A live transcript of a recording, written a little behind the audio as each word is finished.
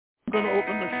going to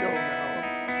open the show now.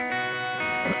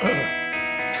 Do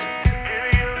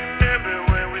you remember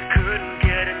when we couldn't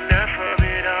get enough of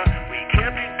it all? We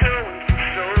kept it going for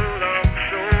so long,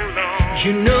 so long.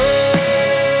 You know,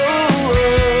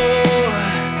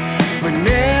 we're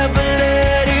never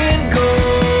letting go.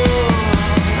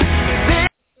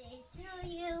 Say to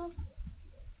you,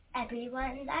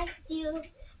 everyone likes you.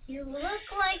 You look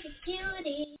like a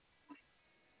cutie.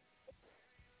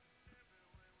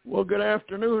 Well, good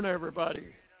afternoon, everybody.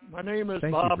 My name is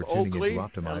Thank Bob you for tuning Oakley, in to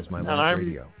Optimize My and Life I'm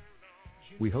Radio.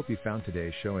 We hope you found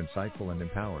today's show insightful and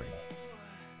empowering.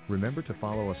 Remember to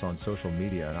follow us on social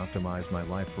media at Optimize My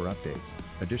Life for updates,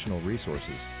 additional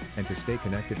resources, and to stay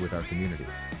connected with our community.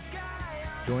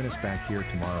 Join us back here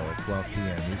tomorrow at 12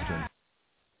 p.m. Eastern.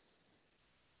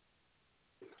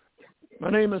 My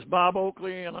name is Bob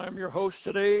Oakley, and I'm your host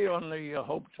today on the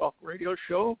Hope Talk Radio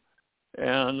Show.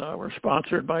 And we're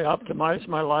sponsored by Optimize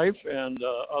My Life and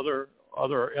other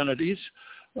entities.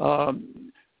 The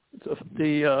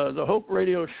Hope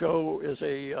Radio Show is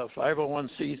a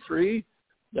 501c3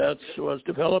 that was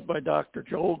developed by Dr.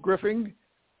 Joel Griffin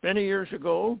many years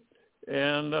ago,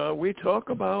 and we talk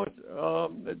about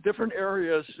different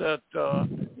areas that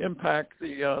impact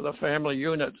the family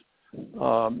unit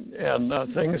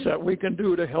and things that we can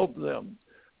do to help them.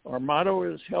 Our motto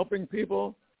is helping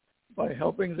people by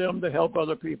helping them to help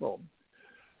other people.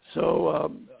 So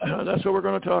that's what we're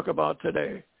going to talk about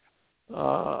today.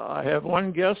 I have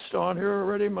one guest on here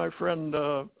already, my friend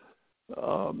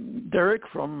Derek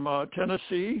from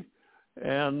Tennessee,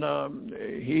 and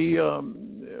he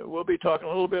will be talking a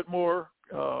little bit more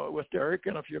with Derek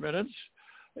in a few minutes.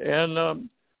 And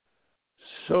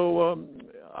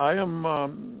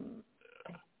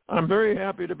I'm very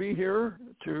happy to be here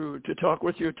to talk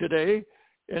with you today.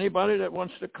 Anybody that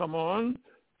wants to come on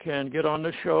can get on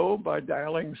the show by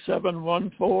dialing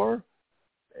 714-816-4686.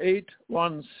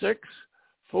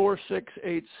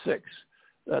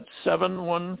 That's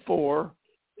 714-816-4686.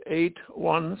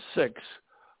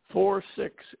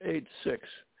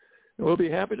 We'll be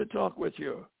happy to talk with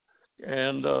you.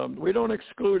 And we don't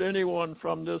exclude anyone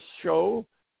from this show.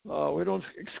 We don't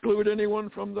exclude anyone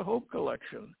from the Hope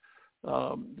Collection.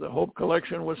 The Hope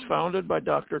Collection was founded by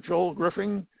Dr. Joel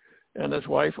Griffin and his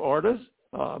wife, Artis.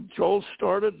 Joel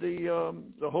started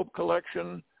the Hope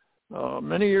Collection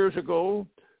many years ago,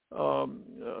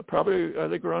 probably I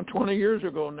think around 20 years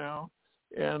ago now,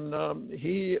 and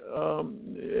he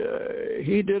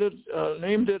did it,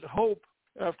 named it Hope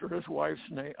after his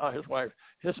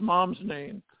mom's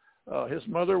name. His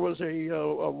mother was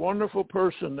a wonderful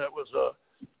person that was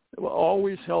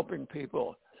always helping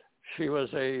people. She was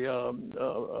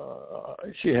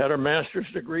she had her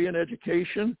master's degree in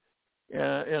education.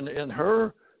 And in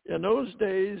those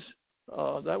days,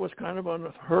 that was kind of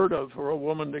unheard of for a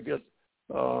woman to get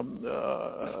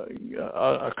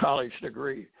a college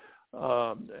degree.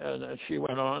 And she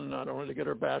went on not only to get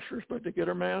her bachelor's, but to get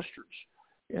her master's.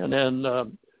 And then,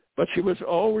 but she was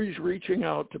always reaching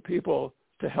out to people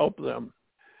to help them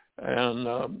and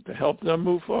to help them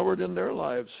move forward in their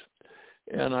lives.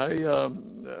 And I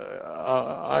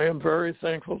am very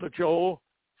thankful to Joel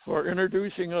for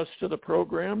introducing us to the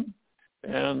program.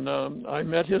 And I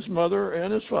met his mother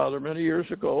and his father many years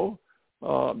ago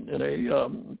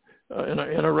in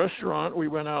a restaurant. We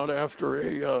went out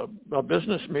after a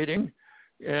business meeting,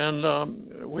 and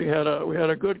we had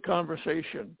a good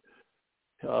conversation.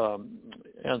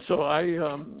 And so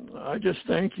I just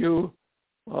thank you,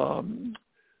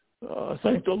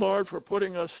 thank the Lord for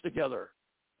putting us together,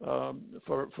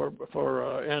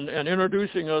 and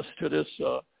introducing us to this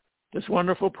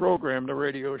wonderful program, the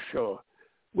radio show.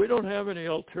 We don't have any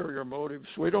ulterior motives.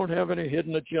 We don't have any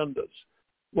hidden agendas.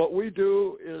 What we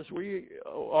do is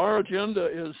our agenda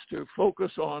is to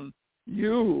focus on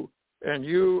you and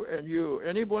you and you.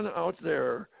 Anyone out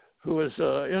there who is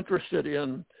interested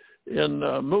in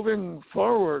moving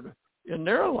forward in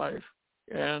their life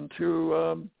and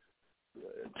to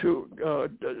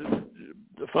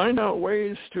find out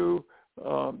ways to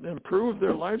improve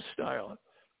their lifestyle,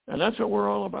 and that's what we're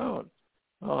all about.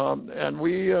 And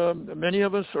we, many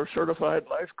of us are certified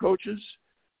life coaches,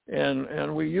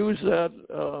 and we use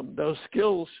those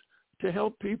skills to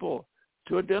help people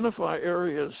to identify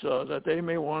areas that they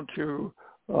may want to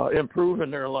improve in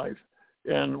their life,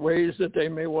 and ways that they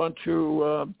may want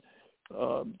to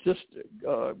if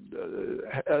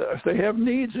they have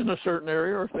needs in a certain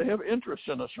area, or if they have interests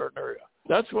in a certain area.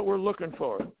 That's what we're looking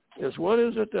for, is what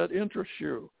is it that interests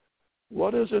you?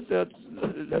 What is it that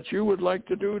you would like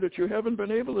to do that you haven't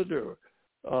been able to do?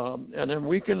 And then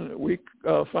we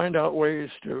find out ways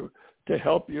to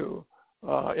help you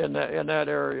in that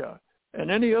area.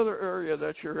 and any other area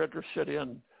that you're interested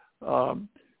in,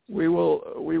 we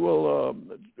will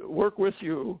work with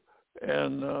you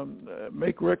and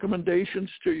make recommendations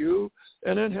to you,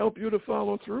 and then help you to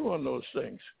follow through on those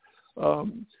things.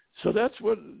 So that's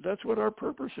what our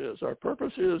purpose is. Our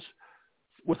purpose is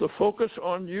with a focus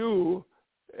on you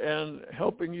and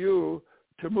helping you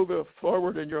to move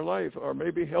forward in your life, or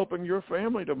maybe helping your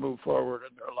family to move forward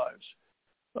in their lives.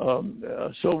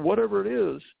 So whatever it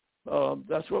is,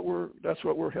 that's what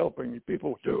we're helping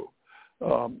people do.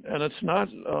 And it's not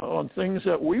on things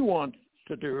that we want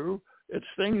to do. It's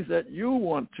things that you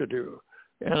want to do,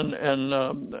 and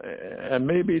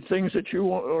maybe things that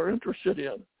you are interested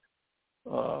in.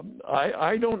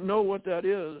 I don't know what that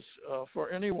is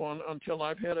for anyone until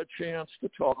I've had a chance to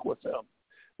talk with them,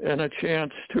 and a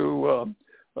chance to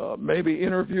maybe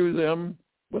interview them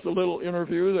with a little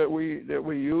interview that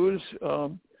we use,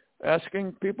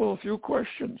 asking people a few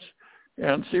questions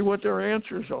and see what their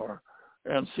answers are,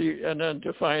 and then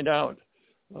to find out.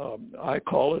 I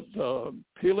call it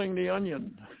peeling the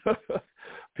onion.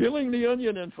 Peeling the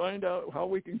onion and find out how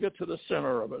we can get to the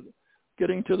center of it,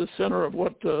 getting to the center of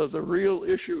what the real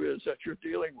issue is that you're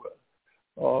dealing with,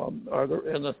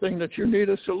 and the thing that you need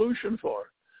a solution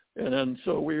for. And then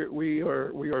so we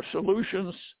are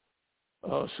solution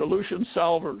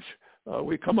solvers.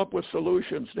 We come up with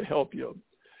solutions to help you.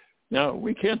 Now,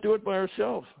 we can't do it by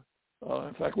ourselves.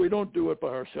 In fact, we don't do it by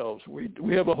ourselves.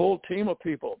 We have a whole team of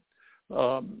people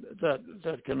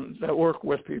that work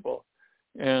with people,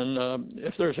 and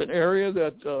if there's an area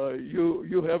that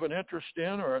you have an interest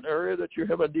in, or an area that you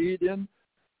have a need in,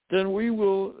 then we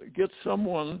will get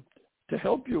someone to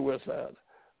help you with that.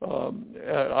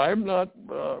 I'm not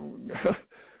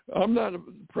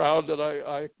proud that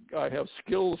I have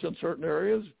skills in certain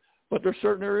areas, but there's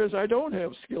certain areas I don't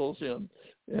have skills in,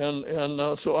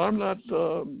 and so I'm not.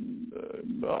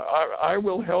 I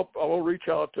will help. I will reach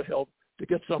out to help, to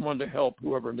get someone to help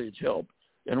whoever needs help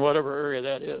in whatever area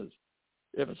that is.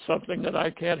 If it's something that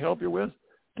I can't help you with,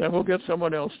 then we'll get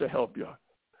someone else to help you.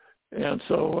 And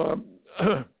so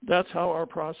that's how our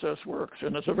process works.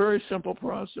 And it's a very simple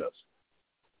process.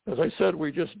 As I said,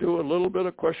 we just do a little bit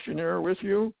of questionnaire with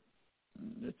you.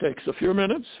 It takes a few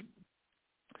minutes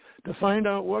to find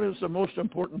out what is the most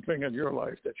important thing in your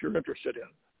life that you're interested in.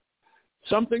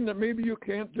 Something that maybe you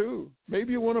can't do.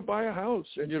 Maybe you want to buy a house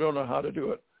and you don't know how to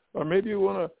do it. Or maybe you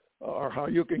want to, or how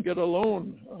you can get a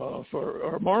loan for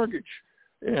a mortgage,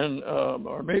 and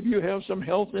or maybe you have some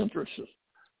health interests,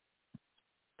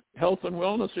 health and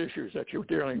wellness issues that you're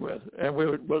dealing with, and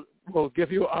we'll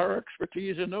give you our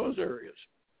expertise in those areas.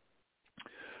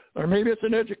 Or maybe it's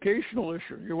an educational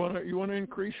issue. You want to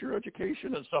increase your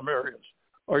education in some areas,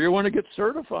 or you want to get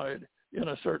certified in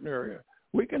a certain area.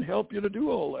 We can help you to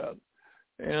do all that.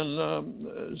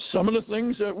 And some of the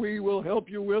things that we will help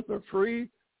you with are free.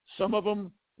 Some of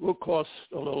them will cost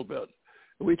a little bit.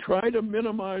 We try to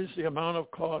minimize the amount of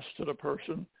cost to the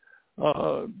person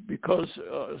because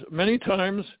many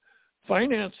times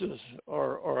finances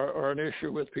are an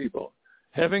issue with people.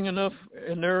 Having enough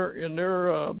in their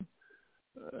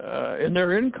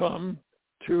income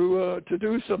to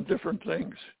do some different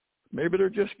things. Maybe they're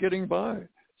just getting by,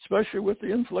 especially with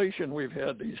the inflation we've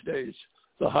had these days,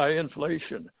 the high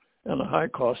inflation and the high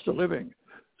cost of living.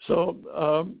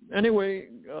 So anyway,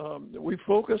 we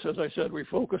focus, as I said, we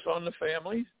focus on the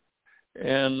family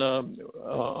and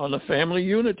on the family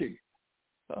unity,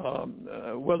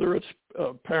 whether it's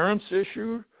a parent's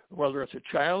issue, whether it's a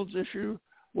child's issue,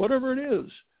 whatever it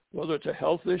is, whether it's a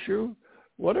health issue,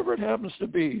 whatever it happens to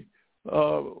be,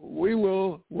 we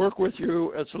will work with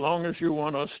you as long as you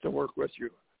want us to work with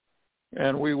you.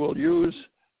 And we will use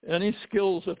any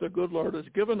skills that the good Lord has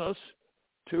given us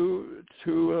to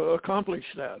accomplish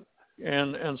that.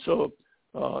 And so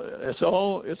it's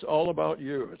all about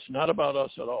you. It's not about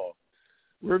us at all.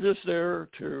 We're just there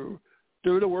to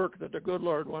do the work that the good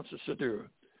Lord wants us to do,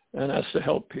 and that's to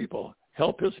help people,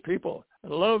 help his people,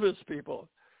 and love his people,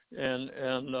 and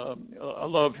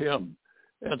love him.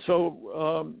 And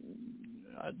so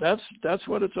that's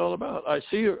what it's all about. I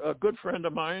see a good friend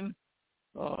of mine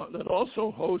that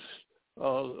also hosts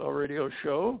a radio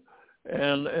show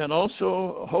and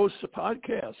also hosts a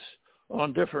podcast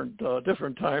on different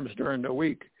times during the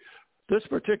week. This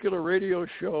particular radio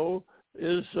show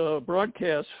is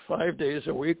broadcast 5 days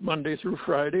a week, Monday through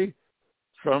Friday,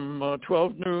 from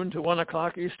 12 noon to 1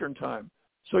 o'clock Eastern time.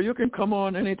 So you can come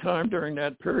on anytime during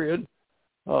that period,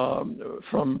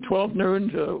 from 12 noon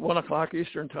to 1 o'clock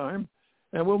Eastern time,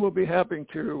 and we will be happy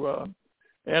to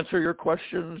answer your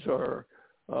questions or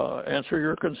answer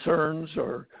your concerns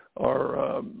or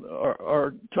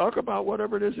talk about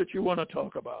whatever it is that you want to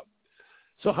talk about.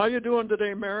 So how you doing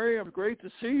today, Mary? I'm great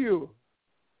to see you.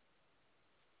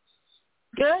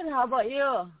 Good. How about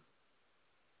you?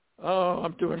 Oh,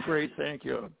 I'm doing great, thank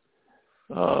you.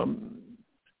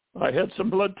 I had some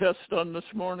blood tests done this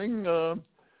morning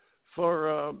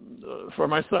for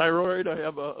my thyroid. I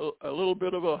have a little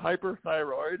bit of a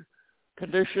hyperthyroid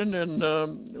condition,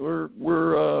 and we're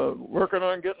working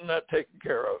on getting that taken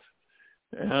care of.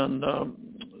 And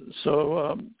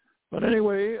but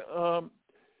anyway, it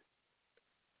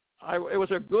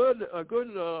was a good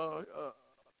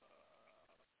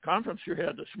conference you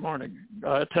had this morning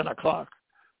at 10 o'clock,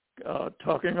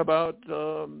 talking about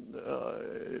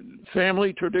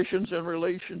family traditions and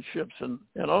relationships and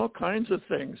all kinds of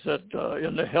things that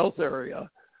in the health area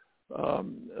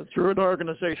through an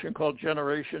organization called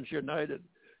Generations United.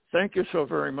 Thank you so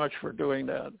very much for doing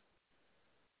that.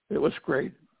 It was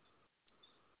great.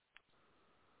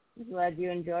 Glad you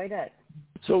enjoyed it.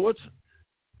 So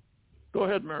go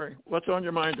ahead, Mary. What's on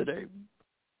your mind today?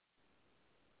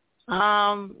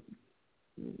 We're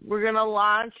going to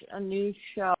launch a new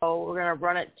show. We're going to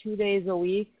run it 2 days a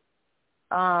week.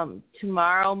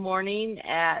 Tomorrow morning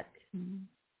at 10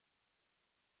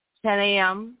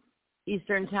 a.m.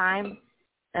 Eastern Time,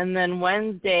 and then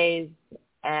Wednesdays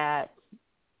at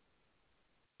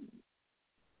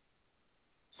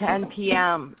 10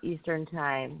 p.m. Eastern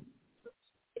Time.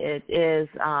 It is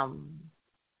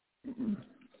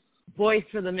Voice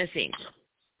for the Missing.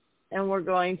 And we're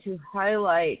going to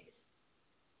highlight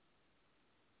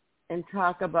and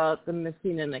talk about the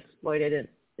missing and exploited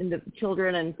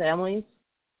children and families.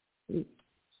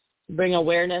 Bring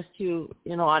awareness to,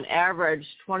 on average,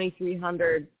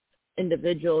 2,300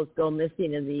 individuals go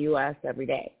missing in the U.S. every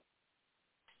day.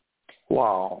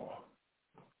 Wow.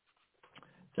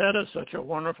 That is such a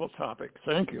wonderful topic.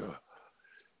 Thank you.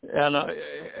 And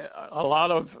a lot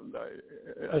of,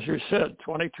 as you said,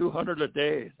 2,200 a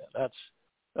day.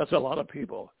 That's a lot of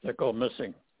people that go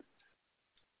missing.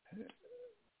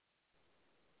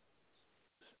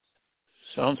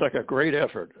 Sounds like a great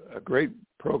effort, a great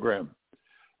program.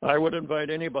 I would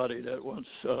invite anybody that wants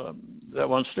to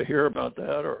hear about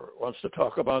that, or wants to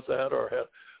talk about that, or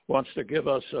wants to give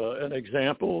us an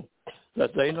example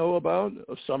that they know about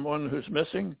of someone who's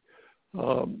missing.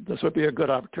 This would be a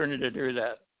good opportunity to do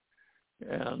that.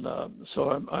 And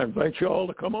so I invite you all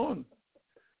to come on.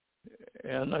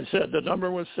 And I said the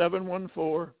number was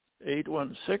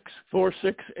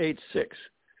 714-816-4686.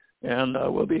 And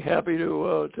we'll be happy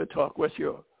to talk with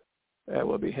you. And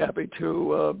we'll be happy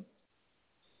to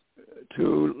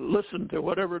listen to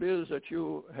whatever it is that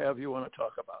you want to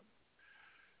talk about.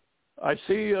 I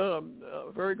see a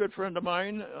very good friend of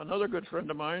mine, another good friend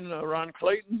of mine, Ron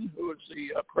Clayton, who is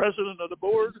the president of the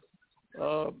board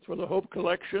for the Hope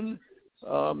Collection.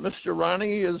 Mr.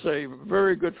 Ronnie is a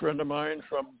very good friend of mine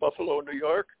from Buffalo, New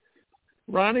York.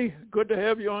 Ronnie, good to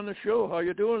have you on the show. How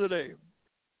you doing today?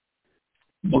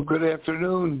 Well, good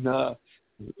afternoon.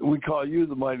 We call you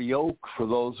the Mighty Oak for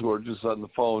those who are just on the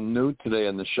phone new today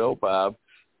on the show, Bob.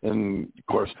 And, of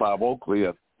course, Bob Oakley,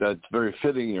 that's very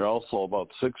fitting. You're also about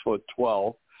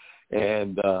 6'12",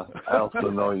 and I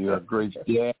also know you're a great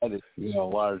dad, a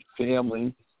large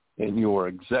family, and you are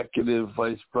executive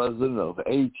vice president of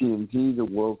AT&T, the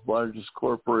world's largest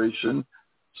corporation,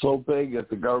 so big that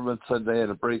the government said they had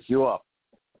to break you up.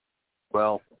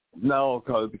 Well, now,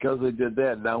 because they did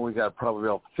that, now we got probably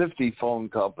about 50 phone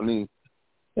companies,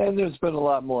 and there's been a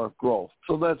lot more growth.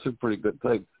 So that's a pretty good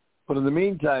thing. But in the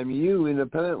meantime, you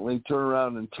independently turn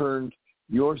around and turned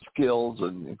your skills,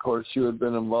 and, of course, you had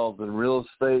been involved in real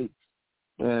estate,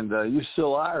 and you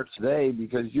still are today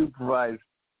because you provide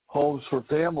homes for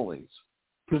families,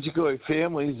 particularly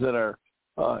families that are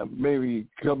maybe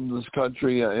come to this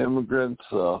country, immigrants,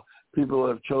 people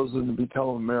that have chosen to become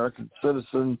American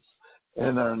citizens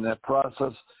and are in that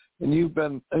process. And you've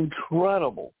been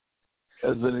incredible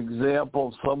as an example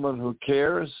of someone who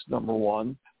cares, number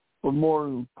one, but more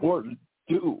important,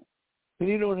 do. And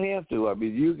you don't have to. I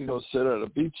mean, you can go sit on a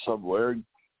beach somewhere.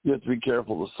 You have to be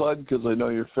careful of the sun because I know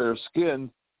you're fair skinned.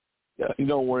 You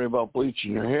don't worry about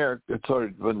bleaching your hair. It's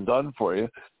already been done for you.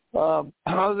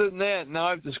 Other than that, now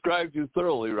I've described you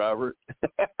thoroughly, Robert.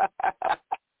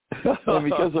 And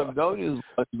because I've known you,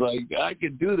 like I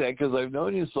can do that because I've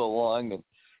known you so long, and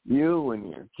you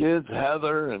and your kids,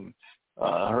 Heather, and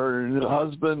her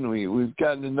husband, we've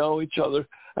gotten to know each other.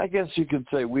 I guess you could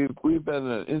say we've been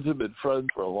an intimate friend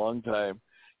for a long time.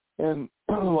 And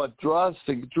what drew us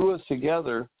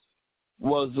together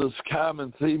was this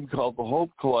common theme called the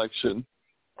Hope Collection,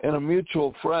 and a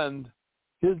mutual friend.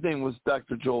 His name was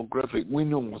Dr. Joel Griffith. We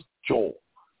knew him as Joel,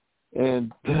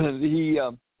 and he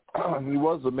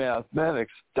was a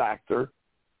mathematics doctor,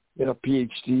 had a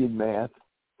PhD in math,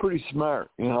 pretty smart,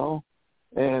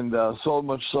 and so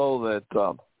much so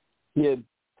that he had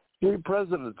 3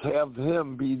 presidents have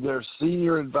him be their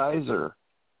senior advisor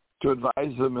to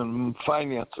advise them in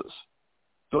finances.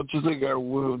 Don't you think?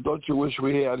 Don't you wish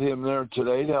we had him there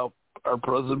today to help our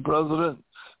president?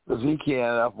 Because he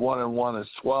can't have 1 and 1 is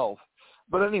 12.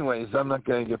 But anyways, I'm not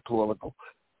going to get political.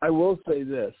 I will say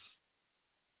this: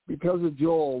 because of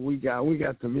Joel, we got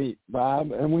to meet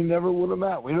Bob, and we never would have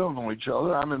met. We don't know each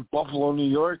other. I'm in Buffalo, New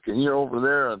York, and you're over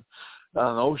there on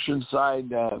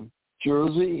Oceanside,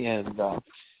 Jersey, and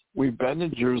we've been to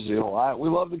Jersey a lot. We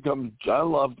love to come. I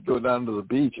love to go down to the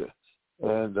beach.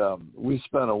 And we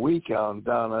spent a week down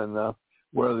in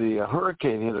where the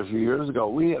hurricane hit a few years ago.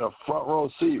 We had a front row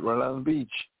seat right on the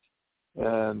beach.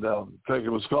 And in fact, it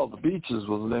was called The Beaches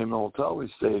was the name of the hotel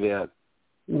we stayed at.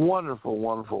 Wonderful,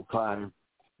 wonderful time.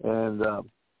 And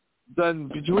then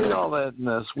between all that and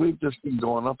this, we've just been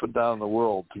going up and down the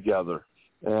world together.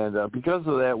 And because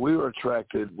of that, we were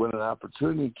attracted when an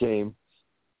opportunity came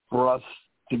for us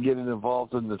to get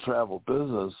involved in the travel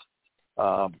business.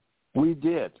 We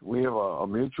did. We have a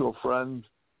mutual friend,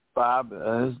 Bob,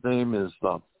 and his name is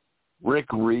Rick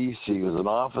Reese. He was an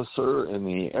officer in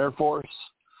the Air Force.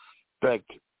 In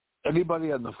fact,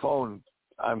 anybody on the phone,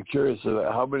 I'm curious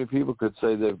about how many people could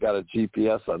say they've got a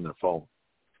GPS on their phone.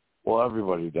 Well,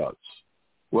 everybody does.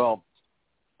 Well,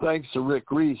 thanks to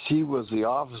Rick Reese, he was the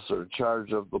officer in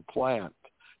charge of the plant,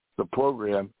 the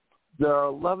program. There are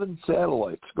 11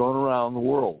 satellites going around the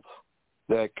world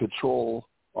that control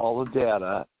all the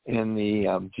data in the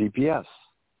GPS.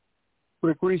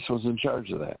 Rick Reese was in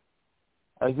charge of that.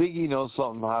 I think he knows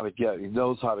something how to get. He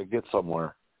knows how to get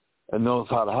somewhere and knows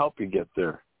how to help you get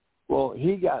there. Well,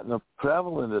 he got in the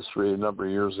travel industry a number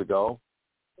of years ago,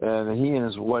 and he and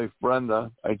his wife,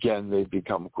 Brenda, again, they've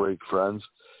become great friends.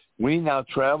 We now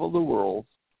travel the world.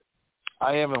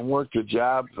 I haven't worked a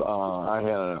job. I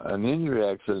had an injury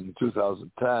accident in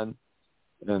 2010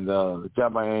 and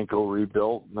got my ankle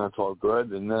rebuilt, and that's all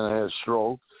good. And then I had a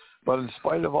stroke. But in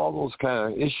spite of all those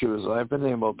kind of issues, I've been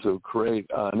able to create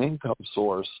an income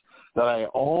source that I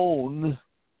own,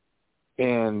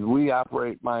 and we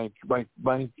operate my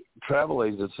travel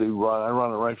agency. I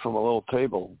run it right from a little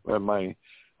table.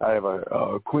 I have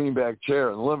a queen back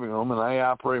chair in the living room, and I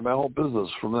operate my whole business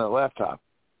from that laptop.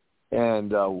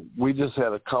 And we just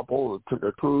had a couple that took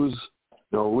a cruise,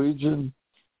 Norwegian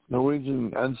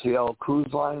NCL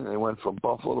cruise line. They went from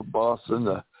Buffalo to Boston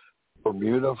to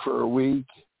Bermuda for a week.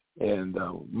 And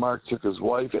Mark took his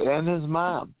wife and his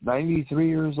mom, 93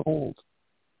 years old.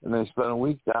 And they spent a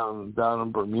week down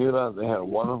in Bermuda. They had a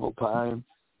wonderful time.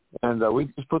 And we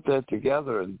just put that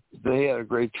together, and they had a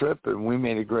great trip, and we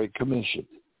made a great commission.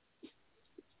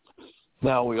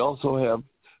 Now, we also have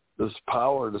this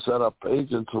power to set up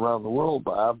agents around the world,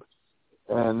 Bob,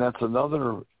 and that's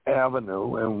another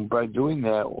avenue. And by doing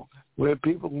that, we have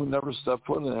people who never step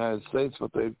foot in the United States,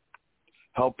 but they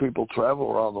help people travel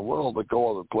around the world that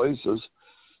go other places.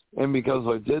 And because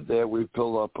I did that, we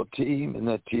built up a team, and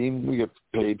that team, we get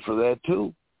paid for that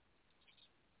too.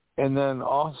 And then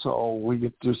also we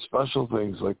get to do special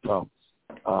things like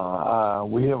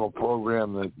we have a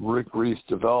program that Rick Reese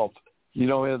developed. We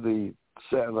have the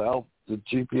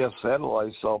GPS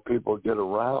satellites to help people get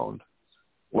around.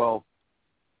 Well,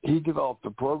 he developed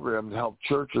a program to help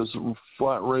churches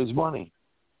raise money.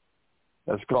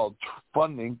 That's called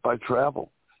funding by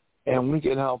travel. And we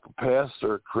can help a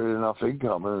pastor create enough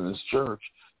income in his church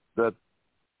that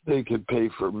they can pay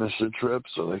for mission trips,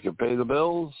 or they can pay the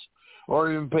bills,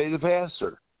 or even pay the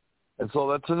pastor. And so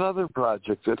that's another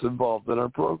project that's involved in our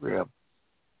program.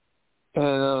 And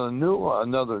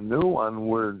another new one,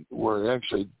 we're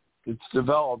actually, it's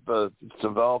developed and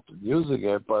using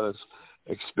it, but it's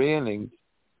expanding.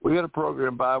 We got a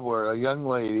program, Bob, where a young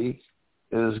lady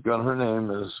her name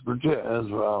is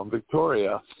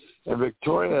Victoria. And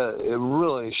Victoria,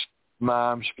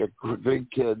 mom, she got big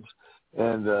kids.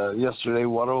 And yesterday,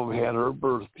 one of them had her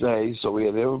birthday, so we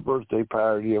had to have a birthday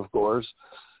party, of course.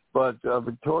 But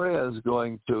Victoria is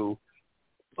going to,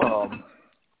 how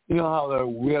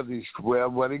we have these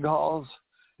wedding halls,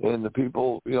 and the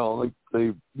people,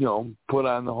 they put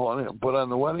on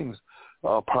the weddings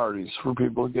parties for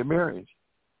people to get married,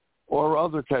 or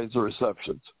other kinds of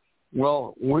receptions.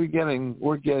 Well, we're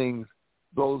getting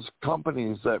those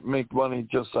companies that make money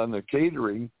just on the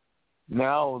catering.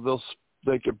 Now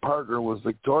they can partner with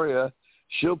Victoria.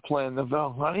 She'll plan the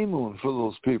honeymoon for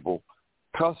those people,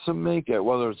 custom make it,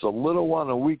 whether it's a little one,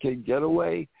 a weekend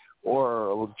getaway,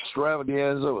 or an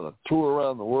extravaganza with a tour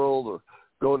around the world, or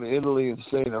go to Italy and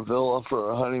stay in a villa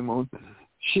for a honeymoon.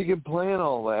 She can plan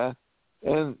all that,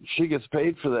 and she gets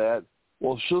paid for that.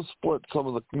 Well, she'll split some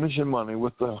of the commission money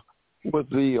with the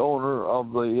owner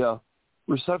of the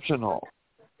reception hall.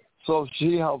 So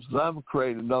she helps them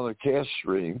create another cash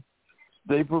stream.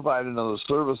 They provide another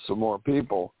service to more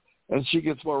people, and she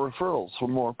gets more referrals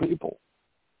from more people.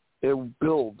 It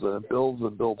builds and it builds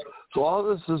and builds. So all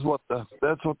this is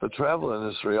that's what the travel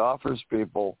industry offers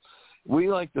people. We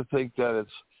like to think that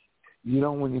it's,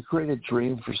 when you create a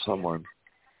dream for someone,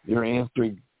 you're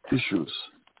answering issues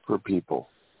for people.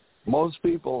 Most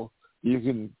people, you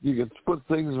can put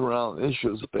things around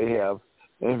issues that they have.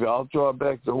 And I'll draw it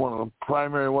back to one of the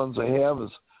primary ones they have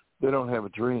is they don't have a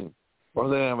dream. Or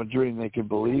they don't have a dream they can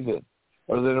believe in.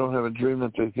 Or they don't have a dream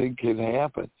that they think can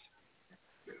happen.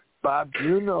 Bob, do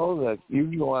you know that you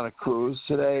can go on a cruise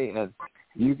today and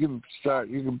you can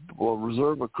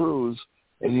reserve a cruise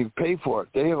and you can pay for it.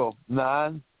 They have a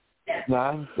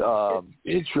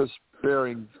non-interest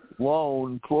bearing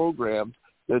loan program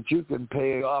that you can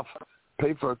pay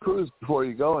for a cruise before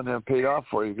you go and then pay it off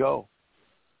before you go.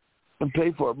 And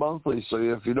pay for it monthly, so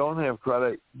if you don't have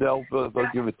credit, they'll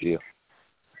give it to you.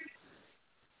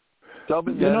 Tell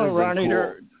me, Ronnie,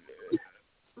 cool.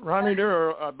 Ronnie,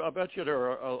 I bet you there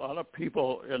are a lot of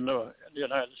people in the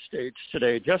United States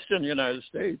today, just in the United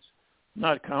States,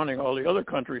 not counting all the other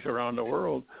countries around the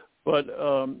world, but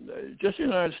just the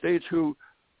United States who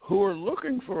are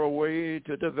looking for a way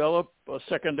to develop a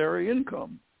secondary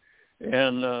income.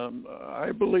 And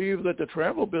I believe that the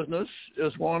travel business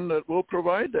is one that will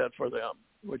provide that for them.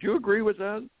 Would you agree with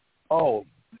that? Oh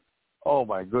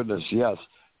my goodness, yes.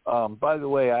 By the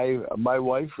way, my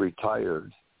wife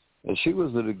retired, and she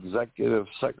was an executive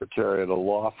secretary at a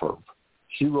law firm.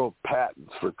 She wrote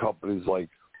patents for companies like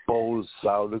Bose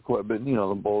sound equipment,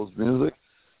 the Bose music.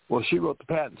 Well, she wrote the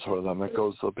patents for them. It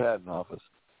goes to the patent office,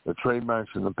 the trademarks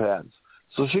and the patents.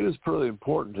 So she was pretty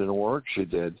important in the work she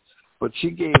did. But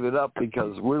she gave it up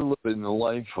because we're living the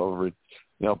life of it.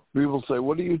 People say,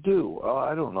 what do you do? Oh,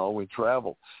 I don't know. We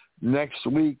travel. Next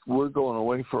week, we're going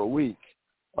away for a week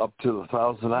up to the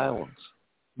 1,000 Islands.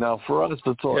 Now, for us,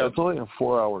 it's only a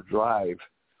 4-hour drive.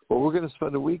 But we're going to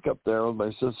spend a week up there with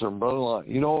my sister and brother-in-law.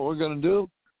 You know what we're going to do?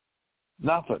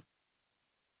 Nothing.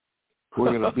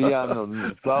 We're going to be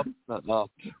on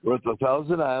we're at the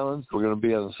 1,000 Islands. We're going to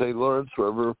be on the St. Lawrence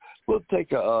River. We'll take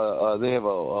they have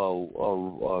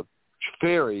a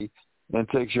ferry and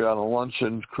takes you on a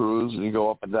luncheon cruise, and you go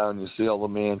up and down. You see all the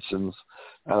mansions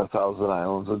on 1,000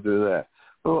 Islands and do that.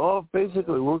 Well,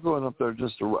 basically, we're going up there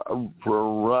just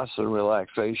for rest and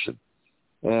relaxation.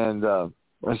 And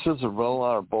my sister and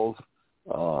brother-in-law are both.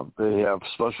 They have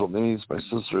special needs. My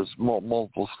sister has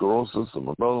multiple sclerosis, and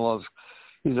my brother-in-law's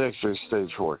he's actually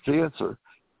stage 4 cancer.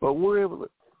 But we're able to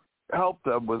help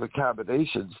them with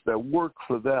accommodations that work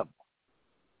for them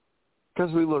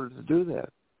because we learned to do that.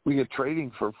 We get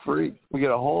training for free. We get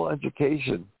a whole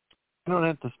education. You don't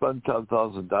have to spend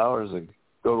 $10,000 and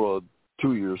go to a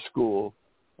 2-year school,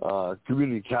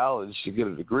 community college to get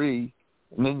a degree,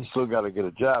 and then you still got to get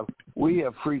a job. We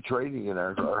have free training in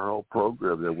our whole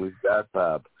program that we've got,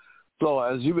 Bob. So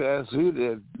as you asked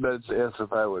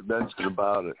if I would mention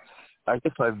about it, I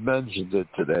guess I've mentioned it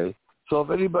today. So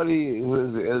if anybody who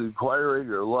is inquiring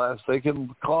or less, they can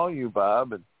call you,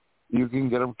 Bob, and you can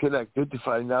get them connected to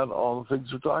find out all the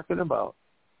things we're talking about.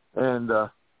 And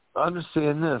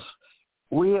understand this.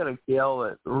 We had a gal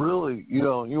that really, you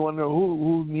wonder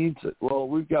who needs it. Well,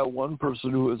 we've got one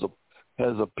person who has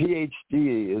a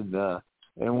PhD and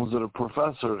was a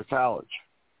professor at a college.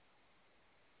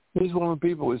 He's one of the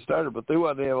people we started, but they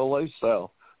wanted to have a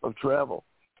lifestyle of travel.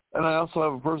 And I also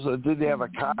have a person that didn't have a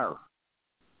car.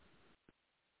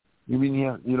 You mean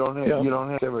you don't have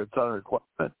to have a ton of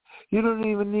equipment. You don't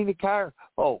even need a car.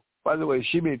 Oh, by the way,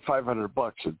 she made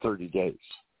 $500 in 30 days.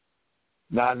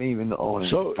 Not even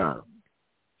owning a car.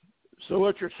 So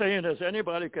what you're saying is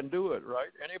anybody can do it, right?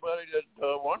 Anybody that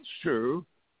wants to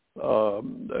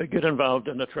get involved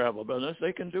in the travel business,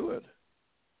 they can do it.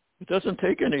 It doesn't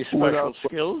take any special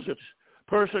skills.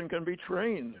 Person can be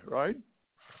trained, right?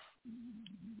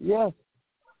 Yes.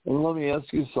 And let me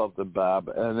ask you something, Bob,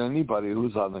 and anybody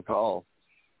who's on the call.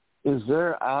 Is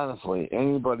there honestly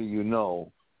anybody you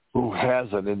know who has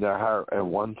it in their heart at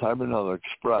one time or another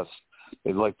expressed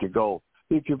they'd like to go?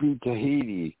 It could be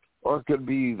Tahiti, or it could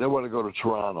be they want to go to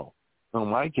Toronto. In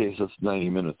my case, it's 90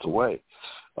 minutes away.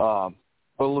 But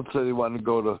let's say they want to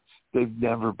go to, they've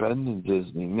never been to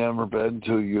Disney, never been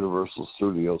to Universal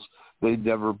Studios. They've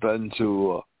never been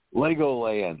to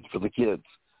Legoland for the kids.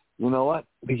 You know what?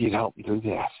 We can help them do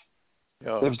that.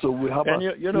 Yeah. And so we help a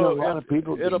lot of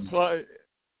people.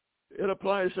 It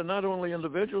applies to not only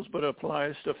individuals, but it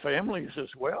applies to families as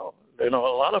well. You know,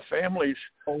 a lot of families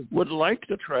would like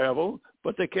to travel,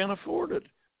 but they can't afford it.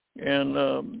 And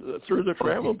through the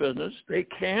travel business, they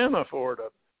can afford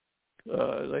it.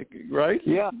 Right?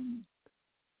 Yeah.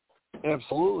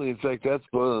 Absolutely. In fact, that's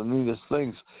one of the neatest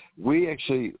things.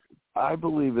 I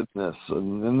believe in this,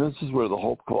 and this is where the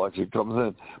Hope Collection comes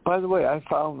in. By the way, I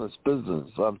found this business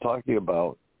I'm talking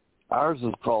about. Ours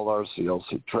is called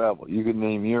RCLC Travel. You can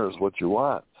name yours what you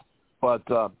want. But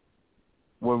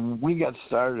when we got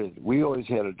started, we always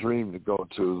had a dream to go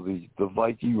to the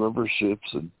Viking River ships,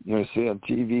 and you see on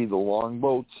TV the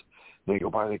longboats. They go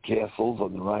by the castles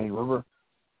on the Rhine River.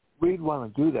 We'd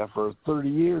want to do that for 30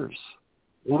 years.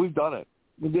 Well, we've done it.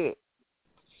 We did it.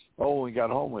 Oh, when we got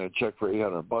home, we had a check for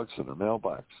 $800 in the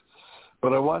mailbox.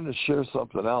 But I wanted to share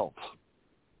something else.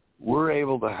 We're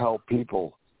able to help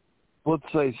people. Let's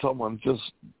say someone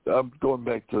I'm going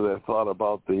back to that thought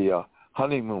about the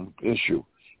honeymoon issue.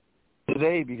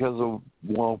 Today, because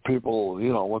of people,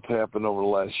 what's happened over the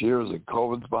last years, and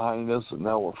COVID's behind us, and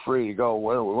now we're free to go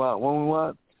where we want, when we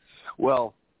want.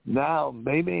 Well, now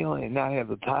they may only not have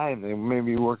the time. They may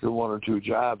be working one or two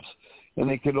jobs, and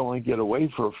they can only get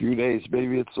away for a few days.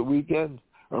 Maybe it's the weekend,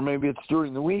 or maybe it's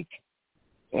during the week.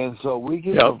 And so we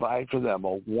can provide for them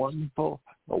a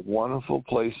wonderful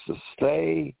place to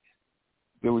stay.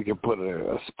 Then we can put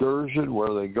an excursion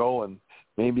where they go, and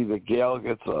maybe the gal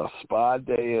gets a spa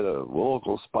day at a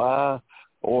local spa,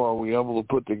 or are we able to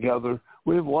put together?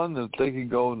 We have one that they can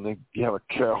go and they have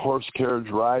a horse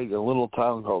carriage ride in a little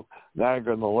town called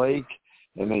Niagara-on-the-Lake,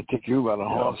 and they take you on a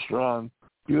horse drawn,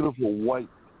 beautiful white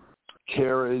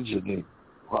carriage, and they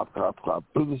hop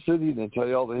through the city, and they tell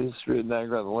you all the history of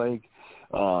Niagara-on-the-Lake.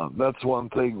 That's one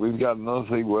thing. We've got another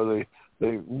thing where they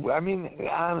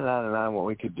on and on what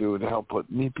we could do to help put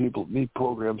neat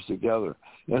programs together.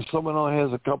 And if someone only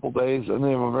has a couple days and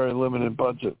they have a very limited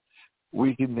budget,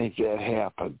 we can make that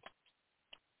happen.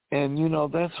 And,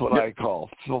 that's what I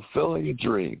call fulfilling a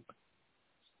dream.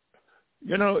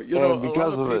 A lot of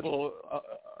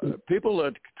people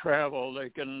that travel, they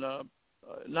can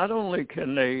not only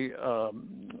can they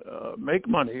make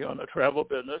money on the travel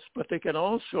business, but they can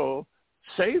also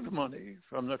save money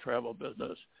from the travel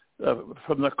business.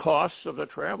 From the costs of the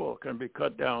travel can be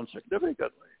cut down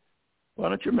significantly. Why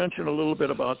don't you mention a little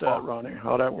bit about that, Ronnie,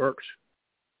 how that works?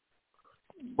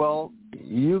 Well,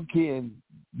 you can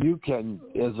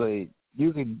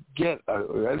get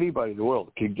anybody in the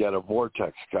world can get a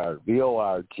Vortex card,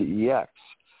 VORTEX,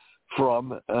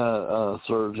 from a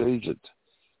Surge agent.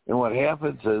 And what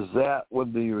happens is that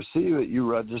when you receive it,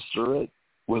 you register it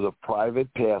with a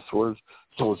private password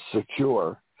so it's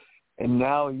secure. And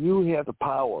now you have the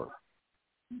power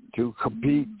to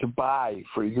compete, to buy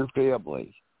for your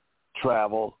family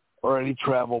travel or any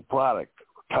travel product,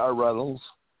 car rentals,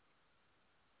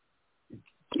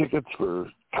 tickets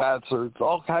for concerts,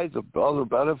 all kinds of other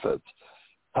benefits,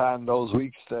 condos,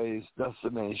 week stays,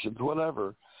 destinations,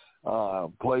 whatever,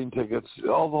 plane tickets,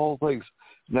 all the whole things.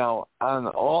 Now, on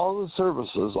all the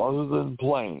services other than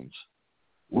planes,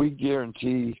 we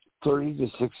guarantee 30 to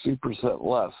 60%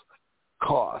 less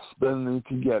cost than you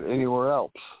can get anywhere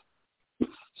else.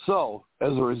 So,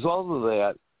 as a result of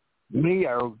that, we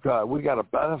got a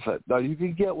benefit. Now, you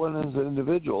can get one as an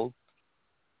individual,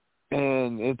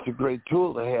 and it's a great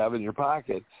tool to have in your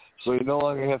pocket. So you no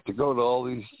longer have to go to all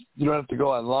these, you don't have to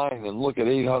go online and look at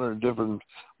 800 different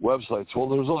websites. Well,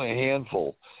 there's only a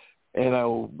handful. And I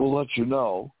will let you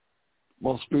know,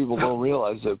 most people don't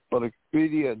realize it, but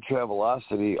Expedia and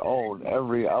Travelocity own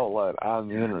every outlet on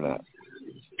the Internet.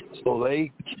 So they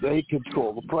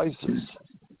control the prices.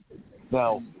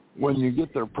 Now, when you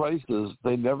get their prices,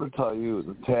 they never tell you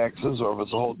the taxes or if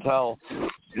it's a hotel.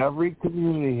 Every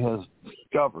community has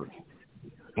discovered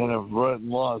and have written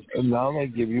laws, and now they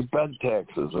give you bed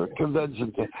taxes or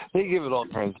convention tax. They give it all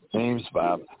kinds of names,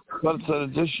 Bob, but it's an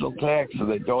additional tax, and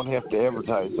they don't have to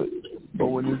advertise it. But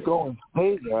when you go and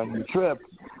pay there on your trip,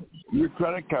 your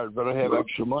credit card better have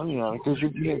extra money on it because you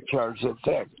can't charge that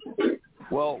tax.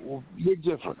 Well, you're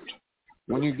different.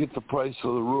 When you get the price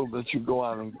of the room that you go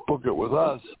on and book it with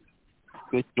us,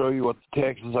 they show you what the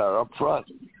taxes are up front.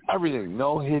 Everything,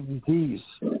 no hidden fees.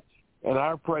 And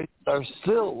our prices are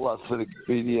still less than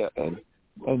Expedia and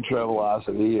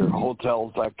Travelocity or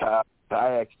Hotels.com,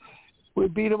 Kayak. We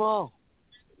beat them all.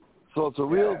 So it's a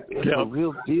real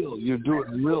deal. You're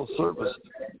doing real service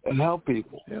and help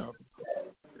people. Yeah.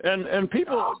 And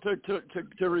people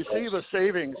to receive a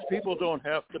savings, people don't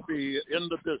have to be in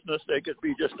the business. They could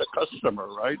be just a customer,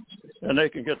 right? And they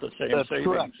can get the same That's savings.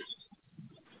 Correct.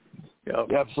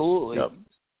 Yeah, absolutely. Yep.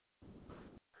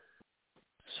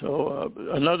 So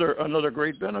another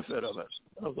great benefit of it,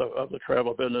 of the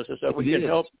travel business, is that we can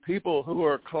help people who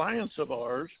are clients of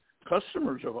ours,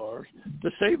 customers of ours,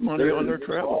 to save money on their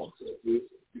travel.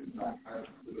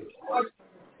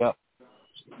 Yeah.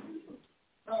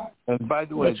 And by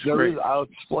the way, I'll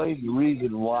explain the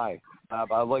reason why.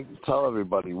 I'd like to tell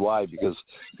everybody why, because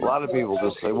a lot of people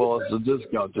just say, well, it's a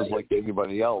discount just like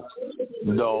anybody else.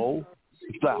 No,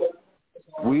 it's not.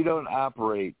 We don't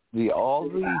operate. All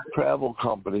the travel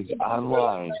companies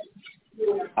online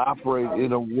operate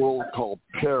in a world called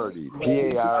parity,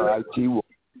 P-A-R-I-T,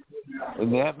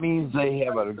 and that means they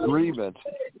have an agreement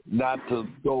not to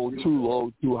go too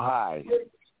low, too high.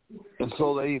 And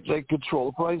so they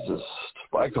control prices.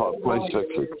 I call it price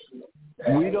fixing.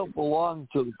 We don't belong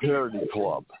to the parity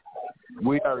club.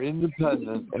 We are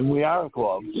independent, and we are a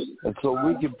club, and so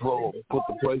we can put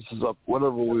the prices up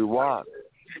whatever we want.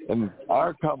 And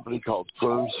our company called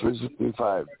Firms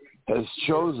 365 has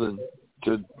chosen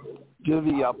to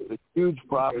divvy up the huge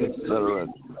profits that are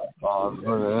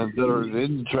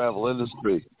in the travel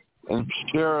industry and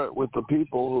share it with the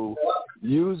people who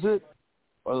use it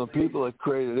or the people that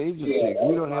created agencies.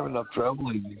 We don't have enough travel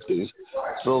agencies,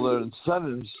 so there are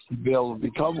incentives to be able to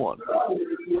become one.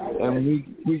 And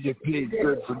we get paid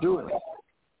good for doing it.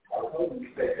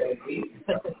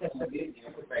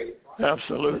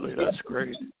 Absolutely, that's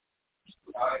great.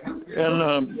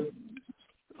 And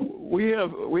we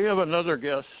have another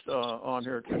guest on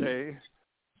here today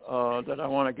that I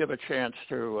want to give a chance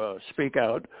to speak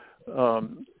out. A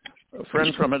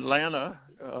friend from Atlanta,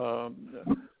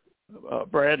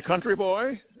 Brad Country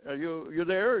Boy. Are you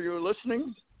there? Are you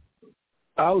listening?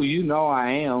 Oh, I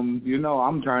am.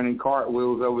 I'm turning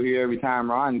cartwheels over here every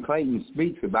time Ron Clayton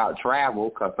speaks about travel,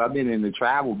 because I've been in the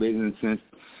travel business since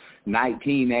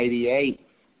 1988.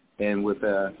 And with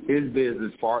his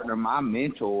business partner, my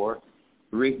mentor,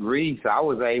 Rick Reese, I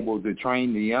was able to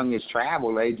train the youngest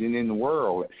travel agent in the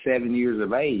world at 7 years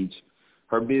of age.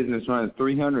 Her business runs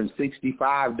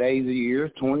 365 days a year,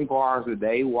 24 hours a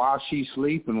day, while she's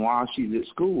sleeping, while she's at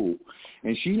school.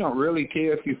 And she don't really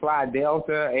care if you fly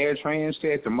Delta, Air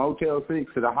Transat, to Motel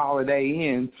 6, to the Holiday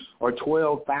Inn, or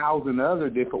 12,000 other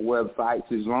different websites,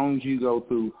 as long as you go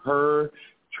through her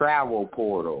travel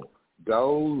portal,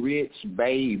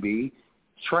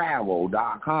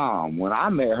 GoRichBabyTravel.com. When I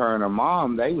met her and her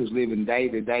mom, they was living day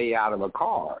to day out of a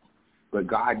car. But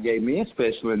God gave me a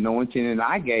special anointing, and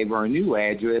I gave her a new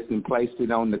address and placed it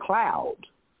on the cloud.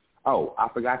 Oh, I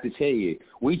forgot to tell you,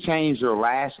 we changed her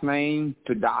last name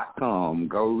to .com,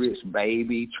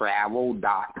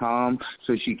 GoRichBabyTravel.com,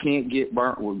 so she can't get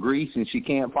burnt with grease and she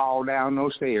can't fall down no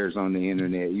stairs on the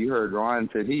internet. You heard Ron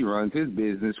said he runs his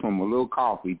business from a little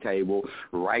coffee table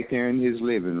right there in his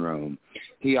living room.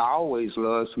 He always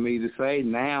loves me to say,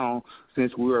 now,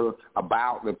 since we're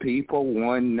about the people,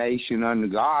 one nation under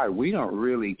God, we don't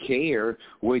really care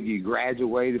whether you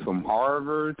graduated from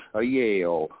Harvard or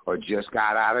Yale or just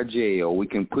got out of jail. We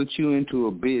can put you into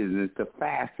a business, the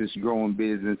fastest growing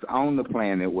business on the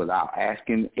planet, without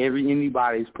asking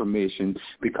anybody's permission,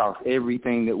 because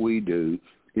everything that we do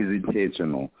is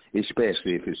intentional,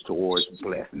 especially if it's towards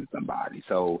blessing somebody.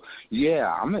 So,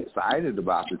 yeah, I'm excited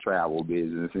about the travel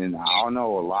business, and I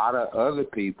know a lot of other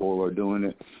people are doing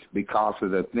it because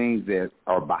of the things that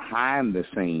are behind the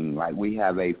scene. Like, we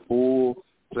have a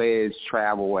full-fledged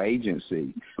travel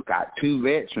agency. Got 2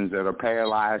 veterans that are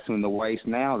paralyzed from the waist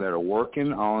now that are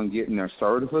working on getting their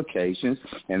certifications.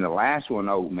 And the last one,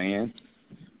 man,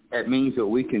 that means that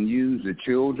we can use the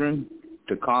children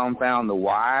to confound the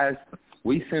wise.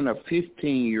 We sent a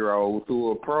 15-year-old through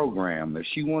a program. If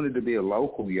she wanted to be a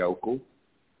local yokel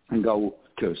and go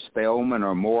to Spelman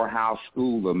or Morehouse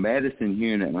School of Medicine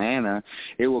here in Atlanta,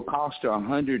 it will cost her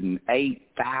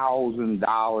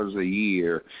 $108,000 a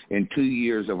year in 2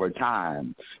 years of her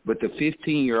time. But the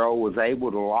 15-year-old was able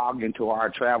to log into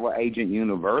our travel agent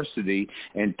university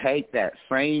and take that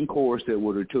same course that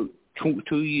would have took 2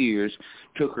 years,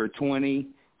 took her 20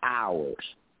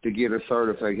 hours to get a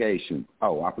certification.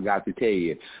 Oh, I forgot to tell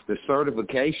you. The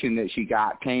certification that she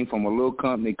got came from a little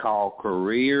company called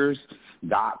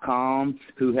Careers.com,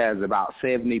 who has about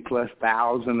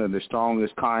 70,000+ of the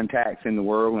strongest contacts in the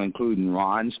world, including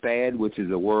Ronstad, which is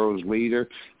the world's leader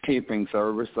tipping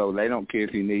service. So they don't care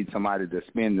if you need somebody to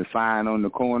spin the sign on the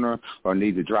corner or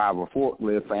need to drive a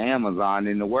forklift for Amazon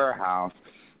in the warehouse.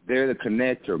 They're the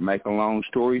connector. Make a long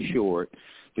story short,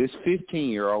 this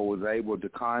 15-year-old was able to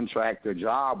contract a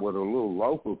job with a little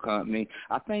local company.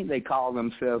 I think they call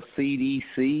themselves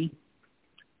CDC,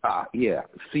 Yeah,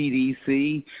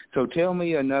 CDC. So tell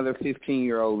me another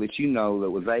 15-year-old that you know that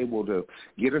was able to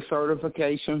get a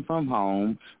certification from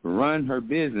home, run her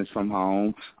business from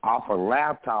home, off a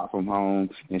laptop from home,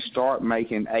 and start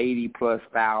making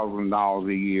 $80,000+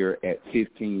 a year at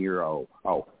 15-year-old.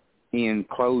 Oh, in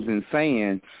closing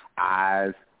saying,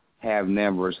 eyes have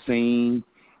never seen,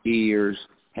 ears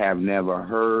have never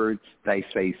heard. They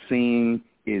say seeing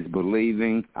is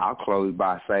believing. I'll close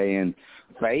by saying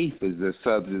faith is the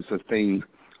substance of things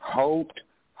hoped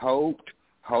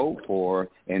for,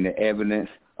 and the evidence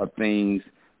of things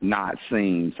not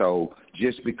seen. So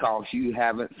just because you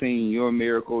haven't seen your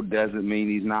miracle doesn't mean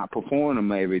he's not performing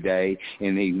them every day.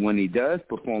 And when he does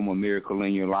perform a miracle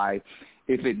in your life,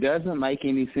 if it doesn't make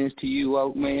any sense to you,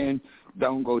 Oak Man,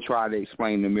 don't go try to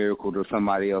explain the miracle to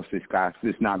somebody else.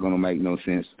 It's not going to make no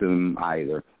sense to them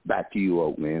either. Back to you,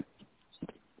 Oak Man.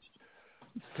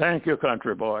 Thank you,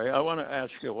 country boy. I want to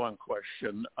ask you one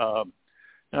question.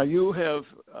 Now, you have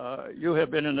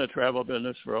been in the travel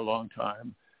business for a long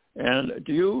time, and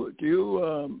do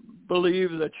you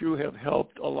believe that you have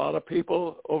helped a lot of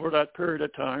people over that period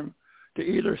of time to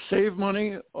either save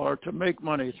money or to make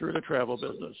money through the travel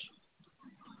business?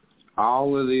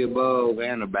 All of the above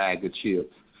and a bag of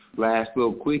chips. Last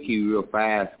little quickie real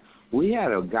fast. We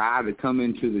had a guy that come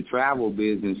into the travel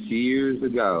business years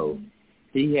ago.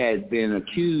 He had been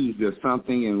accused of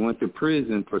something and went to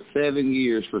prison for 7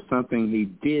 years for something he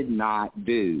did not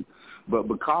do. But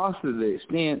because of the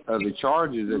extent of the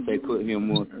charges that they put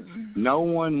him with, no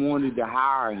one wanted to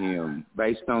hire him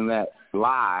based on that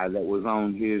lie that was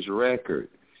on his record.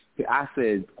 I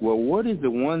said, well, what is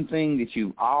the one thing that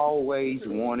you've always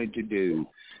wanted to do?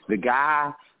 The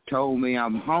guy told me,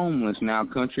 I'm homeless now,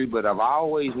 country, but I've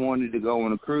always wanted to go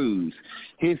on a cruise.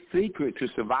 His secret to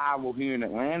survival here in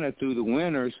Atlanta through the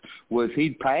winters was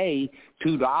he'd pay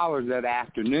 $2 that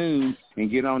afternoon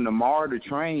and get on the MARTA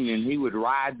train, and he would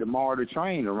ride the MARTA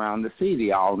train around the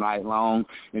city all night long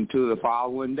until the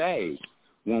following day.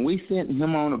 When we sent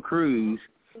him on a cruise,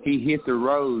 he hit the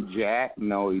road, Jack.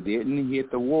 No, he didn't. He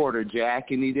hit the water,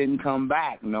 Jack, and he didn't come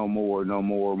back no more.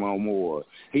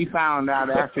 He found out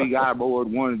after he got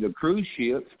aboard one of the cruise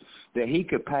ships that he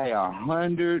could pay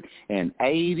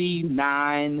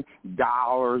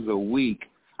 $189 a week.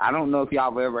 I don't know if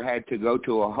y'all have ever had to go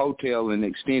to a hotel and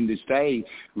extended stay.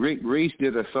 Rick Reese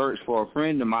did a search for a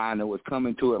friend of mine that was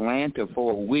coming to Atlanta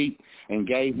for a week and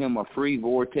gave him a free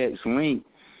Vortex link.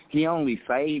 He only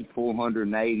saved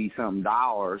 $480-something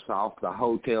off the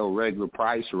hotel regular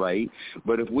price rate.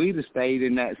 But if we'd have stayed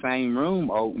in that same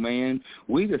room, Oak Man,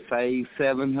 we'd have saved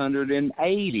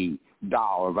 $780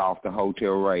 off the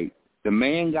hotel rate. The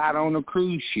man got on a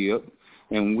cruise ship,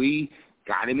 and we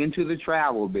got him into the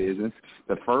travel business.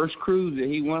 The first cruise that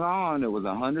he went on, it was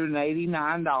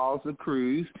 $189 a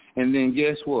cruise. And then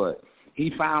guess what?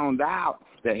 He found out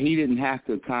that he didn't have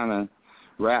to kind of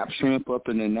wrap shrimp up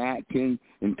in a napkin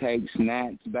and take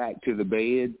snacks back to the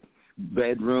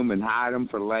bedroom and hide them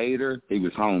for later. He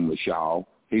was homeless, y'all.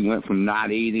 He went from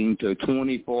not eating to a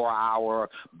 24-hour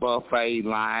buffet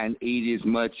line, eat as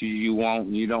much as you want,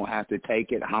 and you don't have to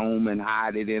take it home and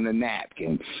hide it in a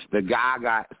napkin. The guy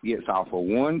gets off of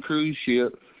one cruise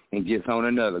ship and gets on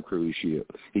another cruise ship.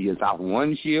 He gets off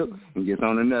one ship and gets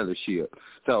on another ship.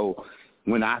 So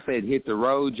when I said hit the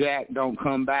road, Jack, don't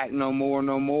come back no more,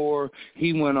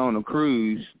 he went on a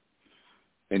cruise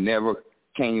and never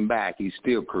came back. He's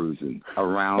still cruising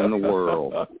around the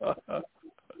world.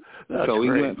 So he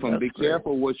went from be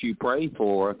careful what you pray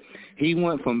for. He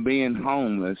went from being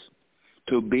homeless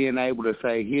to being able to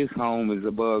say his home is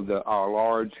above our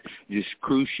large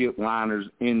cruise ship liners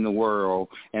in the world.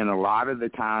 And a lot of the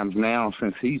times now,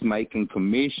 since he's making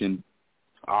commission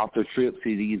off the trips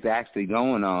that he's actually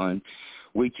going on,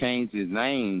 we changed his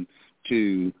name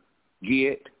to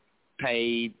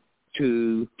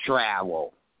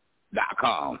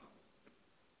GetPaidToTravel.com.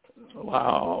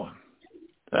 Wow.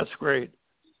 That's great.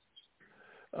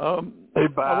 Hey,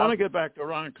 Bob. I want to get back to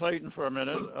Ron Clayton for a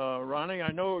minute. Ronnie,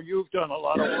 I know you've done a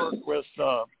lot of work with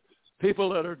people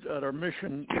that are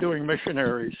doing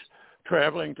missionaries,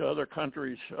 traveling to other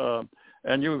countries, and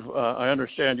I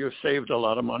understand you've saved a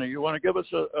lot of money. You want to give us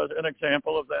an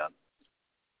example of that?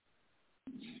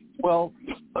 Well,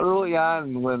 early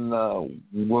on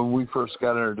when we first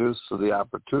got introduced to the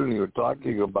opportunity we're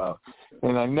talking about,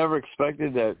 and I never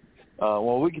expected that.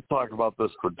 We could talk about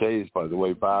this for days, by the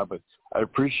way, Bob, but I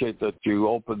appreciate that you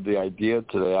opened the idea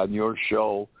today on your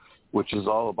show, which is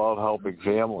all about helping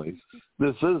families.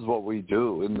 This is what we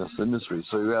do in this industry,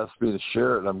 so you asked me to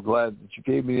share it. I'm glad that you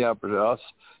gave me the opportunity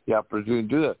to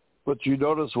do that. But you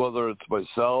notice whether it's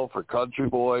myself or Country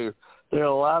Boy, there are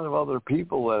a lot of other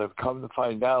people that have come to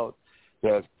find out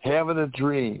that having a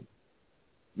dream,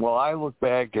 well, I look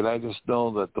back and I just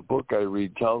know that the book I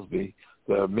read tells me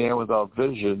that a man without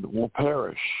vision will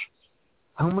perish.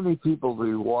 How many people do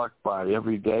we walk by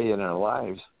every day in our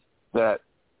lives that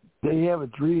they have a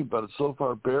dream, but it's so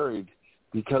far buried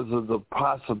because of the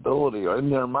possibility in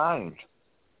their mind?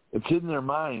 It's in their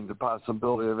mind, the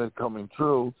possibility of it coming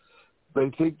true.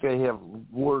 They think they have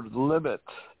word limit.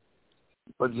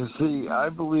 But you see, I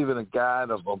believe in a God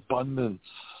of abundance.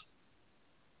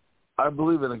 I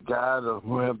believe in a God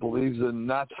who believes in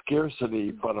not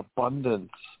scarcity, but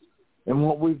abundance. And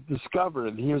what we've discovered,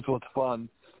 and here's what's fun,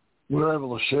 we're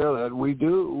able to share that. We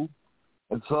do.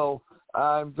 And so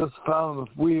I've just found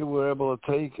if we were able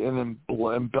to take and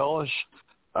embellish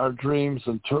our dreams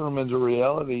and turn them into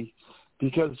reality,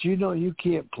 because, you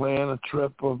can't plan a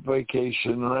trip or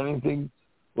vacation or anything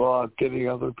without getting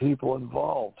other people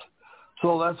involved.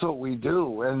 So that's what we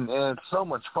do, and it's so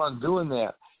much fun doing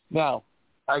that. Now,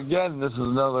 again, this is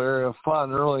another area of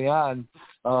fun. Early on,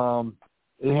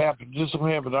 it happened, just so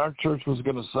happened our church was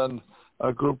going to send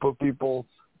a group of people,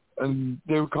 and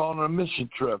they were calling it a mission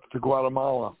trip to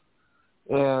Guatemala.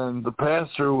 And the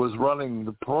pastor who was running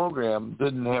the program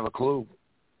didn't have a clue.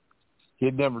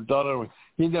 He'd never done it.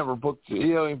 He never booked.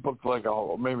 He only booked like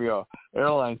maybe a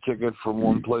airline ticket from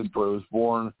one place where he was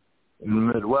born in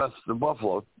the Midwest to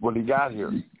Buffalo when he got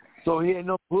here. So he had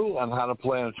no clue on how to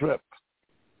plan a trip.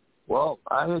 Well,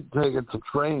 I had taken some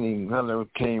training and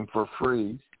it came for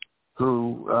free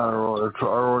through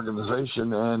our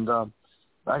organization, and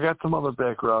I got some other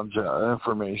background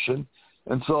information.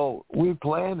 And so we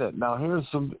planned it. Now, here's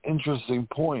some interesting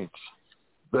points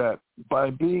that by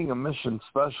being a mission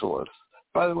specialist,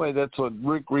 by the way, that's what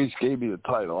Rick Reese gave me the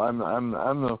title. I'm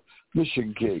the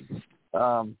mission king.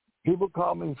 People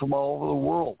call me from all over the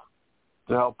world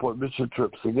to help put mission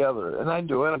trips together, and I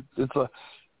do it.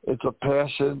 It's a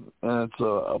passion, and it's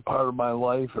a part of my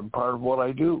life and part of what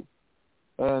I do.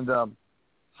 And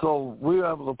so we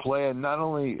were able to plan not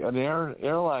only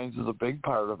airlines is a big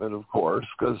part of it, of course,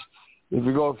 because if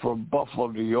you go from Buffalo,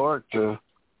 New York to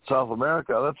South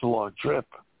America, that's a long trip.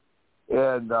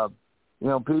 And,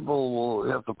 people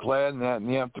will have to plan that,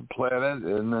 and you have to plan it,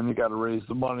 and then you got to raise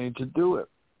the money to do it.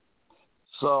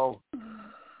 So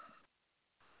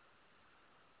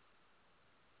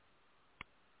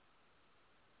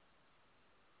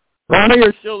Ronnie,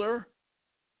 you're still there?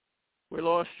 We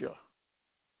lost you.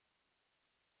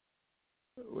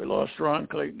 We lost Ron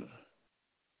Clayton.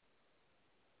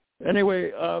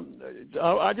 Anyway,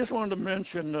 I just wanted to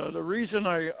mention the reason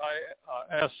I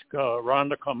asked Ron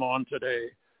to come on today,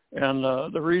 and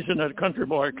the reason that Country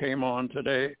Boy came on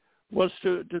today was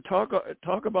to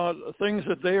talk about things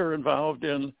that they are involved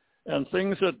in and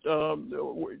things that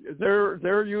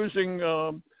they're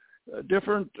using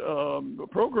different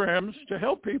programs to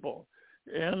help people.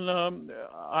 And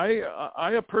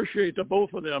I appreciate the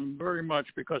both of them very much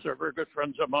because they're very good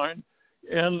friends of mine.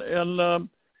 And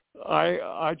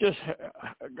I just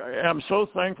am so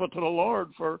thankful to the Lord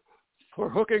for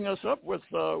hooking us up with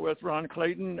Ron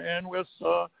Clayton and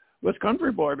with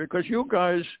Country Boy, because you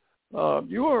guys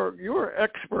you are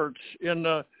experts in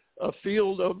a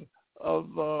field of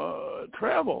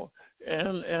travel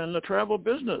and the travel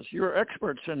business. You're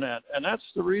experts in that, and that's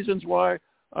the reasons why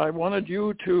I wanted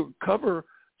you to cover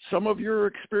some of your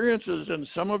experiences and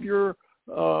some of your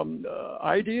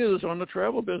ideas on the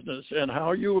travel business and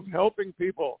how you're helping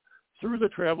people through the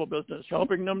travel business,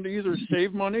 helping them to either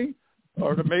save money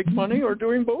or to make money, or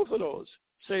doing both of those,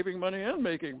 saving money and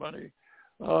making money.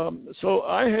 So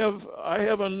I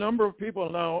have a number of people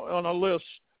now on a list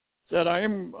that I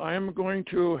am going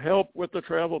to help with the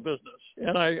travel business,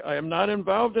 and I am not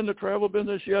involved in the travel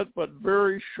business yet, but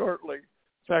very shortly.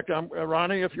 In fact,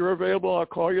 Ronnie, if you're available, I'll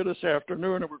call you this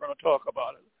afternoon, and we're going to talk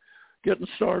about it, getting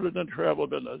started in the travel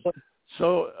business.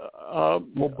 So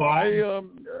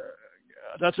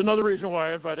that's another reason why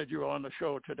I invited you on the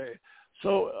show today.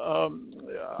 So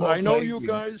I know you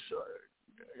guys.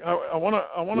 I want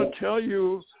to tell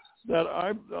you that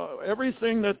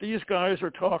everything that these guys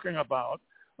are talking about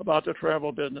the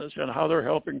travel business and how they're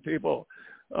helping people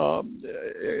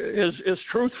is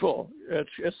truthful.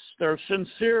 They're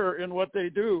sincere in what they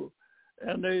do,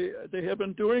 and they have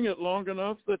been doing it long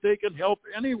enough that they can help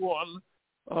anyone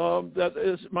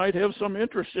that might have some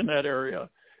interest in that area,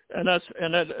 and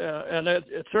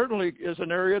it certainly is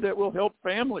an area that will help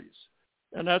families,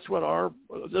 and that's what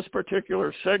this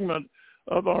particular segment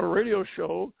of our radio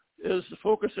show is,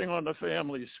 focusing on the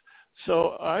families.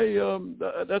 So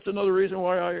that's another reason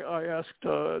why I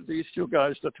asked these two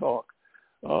guys to talk,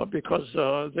 because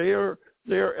they are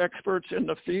experts in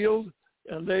the field,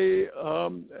 and they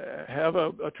have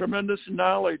a tremendous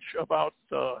knowledge about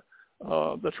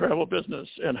the travel business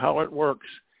and how it works,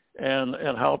 and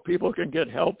how people can get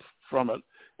help from it,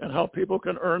 and how people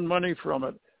can earn money from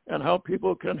it, and how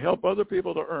people can help other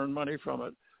people to earn money from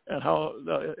it, and how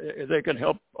they can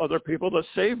help other people to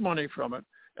save money from it,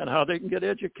 and how they can get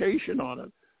education on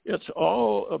it. It's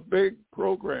all a big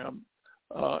program,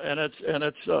 and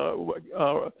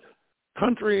it's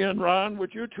Country and Ron,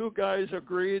 would you two guys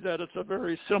agree that it's a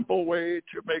very simple way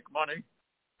to make money?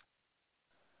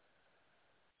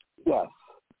 Yes.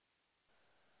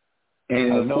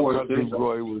 And of course,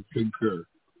 Roy would concur.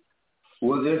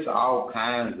 Well, there's all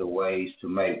kinds of ways to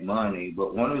make money,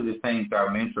 but one of the things our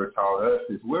mentor taught us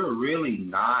is we're really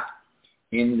not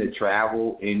in the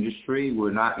travel industry.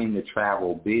 We're not in the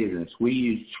travel business. We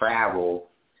use travel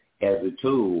as a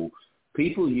tool.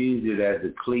 People use it as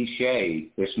a cliche.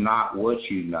 It's not what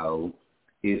you know,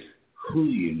 it's who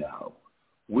you know.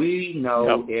 We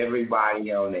know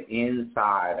everybody on the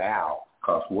inside out,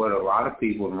 because what a lot of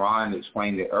people, and Ron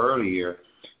explained it earlier,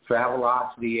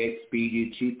 Travelocity,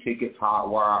 Expedia, Cheap Tickets,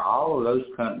 Hotwire, all of those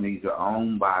companies are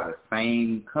owned by the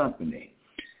same company.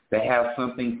 They have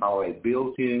something called a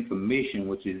built-in commission,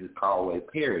 which is called a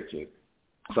imperative.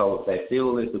 So if they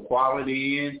feel it's the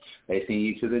quality in, they send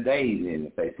you to the days in.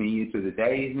 If they send you to the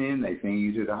days in, they send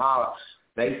you to the holidays.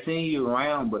 They send you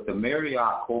around, but the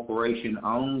Marriott Corporation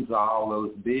owns all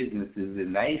those businesses,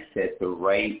 and they set the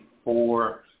rate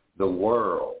for the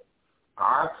world.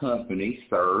 Our company,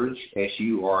 Surge,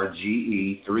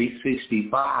 SURGE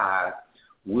 365,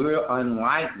 we're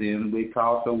unlike them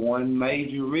because of one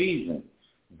major reason.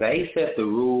 They set the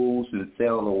rules and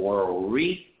sell the world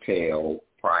retail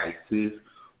prices.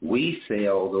 We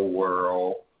sell the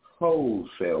world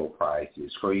wholesale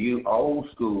prices. For you old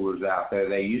schoolers out there,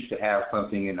 they used to have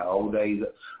something in the old days,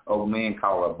 old man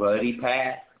called a buddy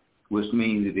pass, which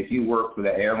means that if you work for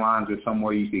the airlines or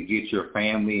somewhere, you could get your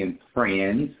family and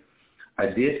friends a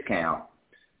discount.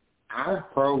 Our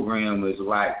program is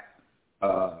like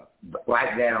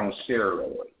that on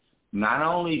steroids. Not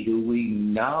only do we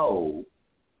know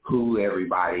who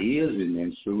everybody is in the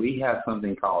industry, we have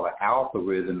something called an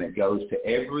algorithm that goes to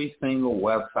every single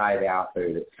website out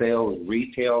there that sells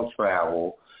retail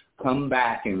travel, come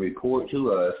back and report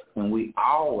to us, and we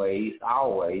always,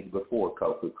 before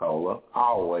Coca-Cola,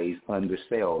 always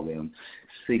undersell them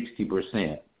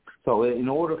 60%. So in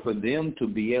order for them to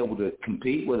be able to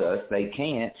compete with us, they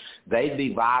can't. They'd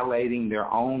be violating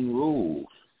their own rules.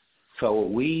 So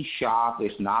we shop,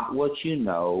 it's not what you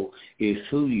know, it's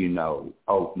who you know,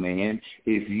 Oak Man.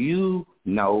 If you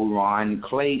know Ron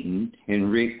Clayton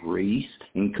and Rick Reese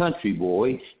and Country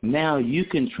Boy, now you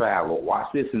can travel. Watch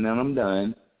this, and then I'm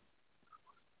done.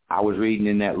 I was reading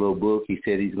in that little book, he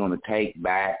said he's going to take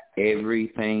back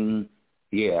everything,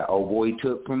 old boy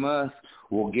took from us.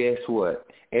 Well, guess what?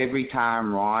 Every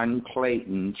time Ron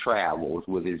Clayton travels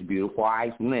with his beautiful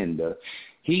wife, Linda,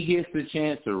 he gets the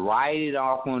chance to write it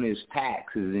off on his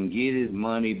taxes and get his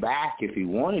money back. If he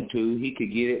wanted to, he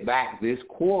could get it back this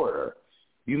quarter.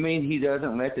 You mean he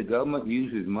doesn't let the government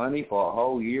use his money for a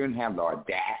whole year and have the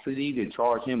audacity to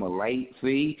charge him a late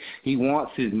fee? He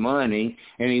wants his money,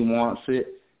 and he wants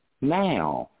it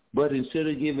now. But instead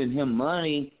of giving him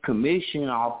money, commission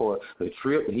off of the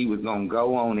trip he was going to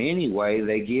go on anyway,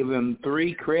 they give him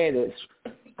 3 credits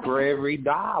for every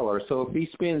 $1. So if he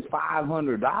spends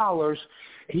 $500,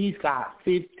 he's got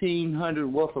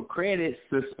 $1,500 worth of credits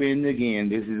to spend again.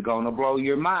 This is going to blow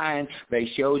your mind.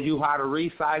 They showed you how to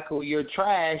recycle your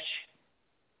trash.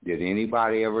 Did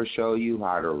anybody ever show you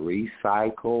how to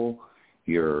recycle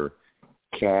your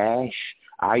cash?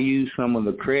 I used some of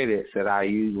the credits that I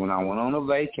used when I went on a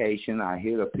vacation. I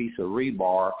hit a piece of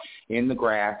rebar in the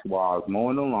grass while I was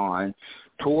mowing the lawn,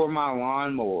 tore my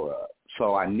lawnmower up.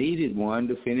 So I needed one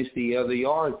to finish the other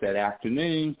yards that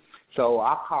afternoon. So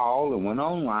I called and went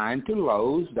online to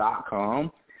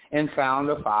Lowe's.com and found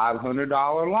a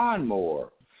 $500 lawnmower.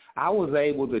 I was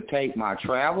able to take my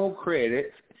travel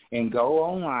credits and go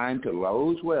online to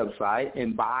Lowe's website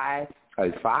and buy a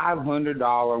 $500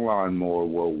 lawnmower.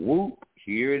 Well, whoop.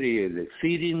 Here it is,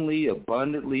 exceedingly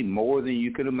abundantly more than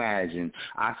you could imagine.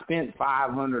 I spent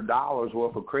 $500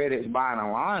 worth of credits buying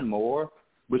a lawnmower,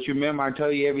 but you remember I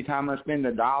tell you every time I spend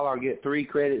 $1, I get 3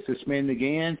 credits to spend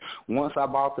again. Once I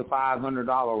bought the $500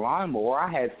 lawnmower, I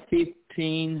had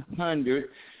 1,500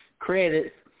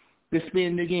 credits to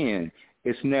spend again.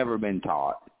 It's never been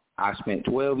taught. I spent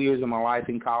 12 years of my life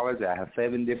in college. I have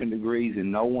 7 different degrees,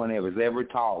 and no one has ever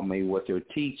taught me what they're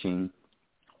teaching.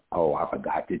 Oh, I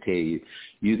forgot to tell you,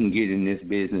 you can get in this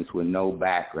business with no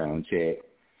background check,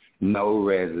 no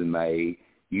resume.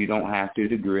 You don't have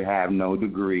to have no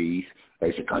degrees.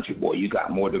 They say, country boy, you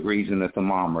got more degrees than a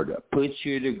thermometer. Put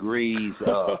your degrees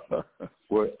up.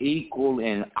 We're equal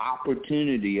in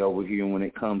opportunity over here when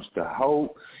it comes to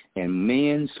hope, and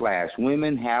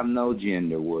men/women have no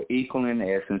gender. We're equal in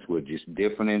essence. We're just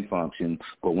different in function.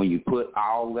 But when you put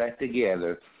all that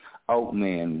together, oh,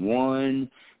 man, one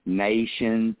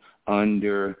nation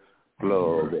under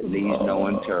globe that needs no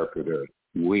interpreter.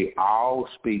 We all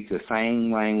speak the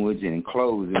same language. In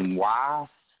closing, why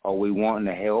are we wanting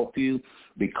to help you?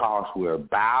 Because we're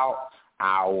about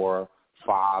our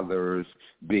Father's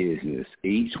business.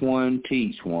 Each one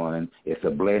teach one. It's a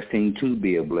blessing to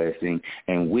be a blessing,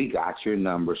 and we got your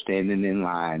number standing in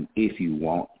line if you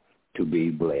want to be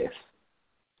blessed.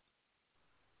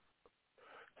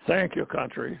 Thank you,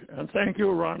 country, and thank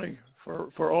you, Ronnie,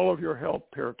 for all of your help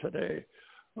here today.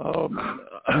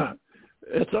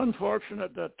 It's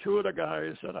unfortunate that two of the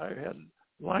guys that I had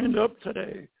lined up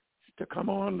today to come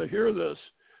on to hear this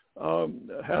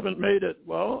haven't made it.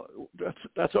 Well,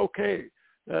 that's okay.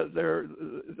 Their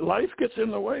life gets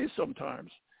in the way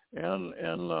sometimes,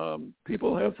 and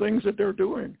people have things that they're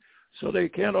doing, so they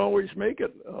can't always make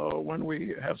it when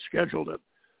we have scheduled it.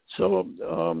 So,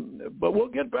 but we'll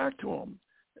get back to them,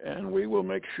 and we will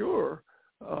make sure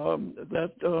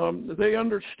that they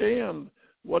understand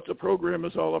what the program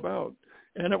is all about.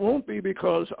 And it won't be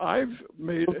because I've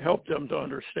helped them to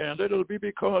understand it. It'll be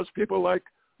because people like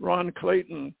Ron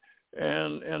Clayton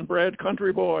and Brad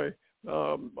Country Boy,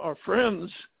 our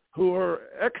friends who are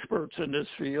experts in this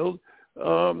field,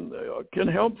 can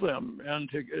help them and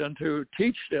to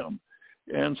teach them.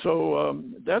 And so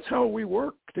that's how we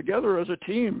work together as a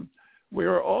team. We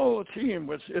are all a team.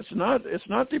 It's not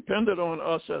dependent on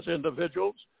us as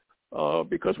individuals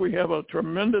because we have a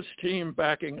tremendous team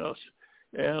backing us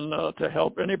and to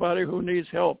help anybody who needs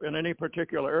help in any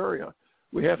particular area.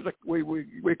 We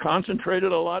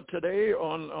concentrated a lot today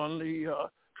on the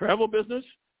travel business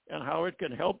and how it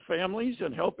can help families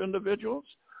and help individuals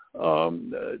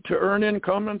to earn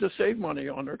income and to save money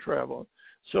on their travel.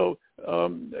 So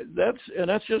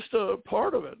that's just a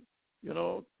part of it. You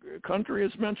know, country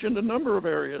has mentioned a number of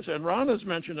areas, and Ron has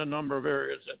mentioned a number of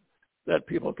areas that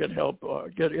people can help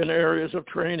get in areas of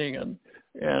training and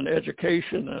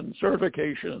education and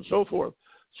certification and so forth.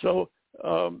 So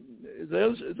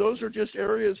those are just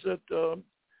areas that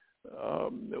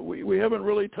we haven't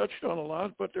really touched on a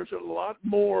lot, but there's a lot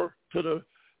more to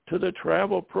the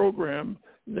travel program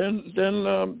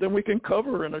than we can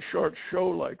cover in a short show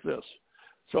like this.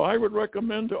 So I would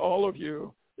recommend to all of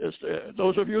you,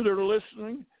 those of you that are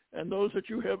listening and those that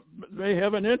may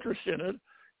have an interest in it,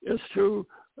 is to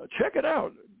check it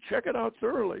out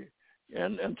thoroughly,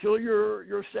 and until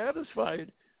you're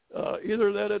satisfied,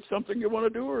 either that it's something you want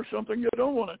to do or something you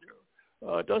don't want to do.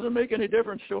 It doesn't make any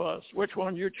difference to us which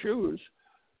one you choose,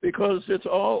 because it's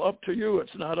all up to you.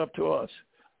 It's not up to us,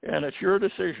 and it's your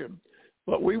decision.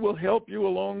 But we will help you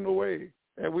along the way,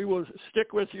 and we will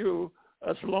stick with you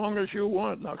as long as you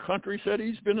want. Now, Country said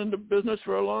he's been in the business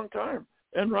for a long time,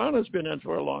 and Ron has been in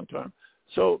for a long time.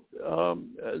 So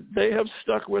they have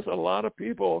stuck with a lot of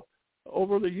people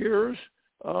over the years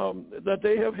that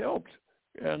they have helped,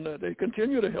 and they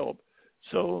continue to help.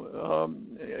 So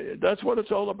that's what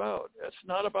it's all about. It's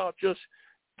not about just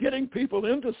getting people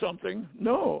into something.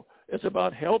 No, it's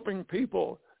about helping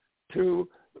people to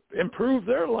improve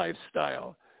their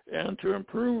lifestyle and to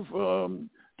improve,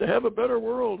 to have a better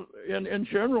world in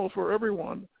general for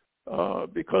everyone,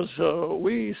 because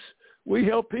we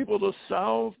help people to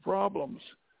solve problems.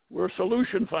 We're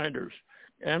solution finders,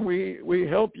 and we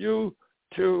help you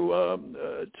to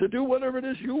do whatever it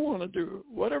is you want to do,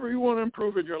 whatever you want to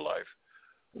improve in your life,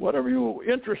 whatever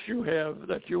interest you have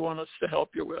that you want us to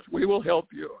help you with. We will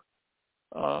help you,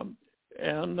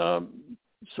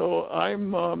 so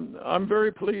I'm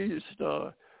very pleased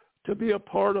to be a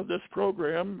part of this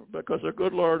program, because the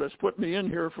good Lord has put me in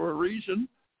here for a reason,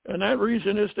 and that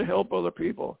reason is to help other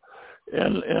people,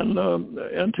 and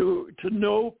to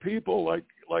know people like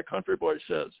Country Boy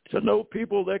says, to know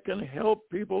people that can help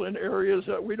people in areas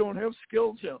that we don't have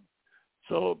skills in.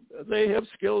 So they have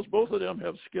skills. Both of them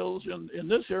have skills in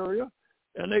this area,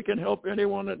 and they can help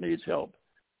anyone that needs help.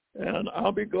 And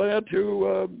I'll be glad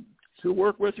to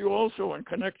work with you also and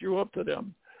connect you up to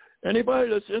them. Anybody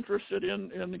that's interested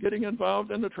in getting involved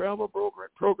in the travel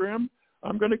program,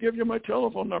 I'm going to give you my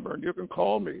telephone number, and you can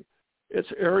call me.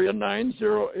 It's area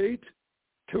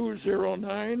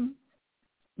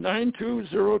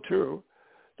 908-209-9202.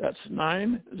 That's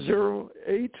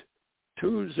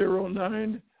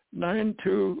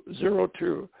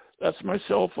 908-209-9202. That's my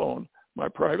cell phone, my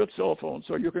private cell phone.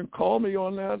 So you can call me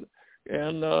on that,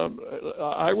 And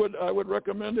I would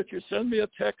recommend that you send me a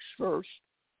text first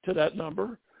to that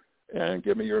number, and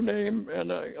give me your name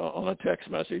and on a text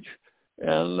message,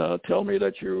 and tell me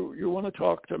that you want to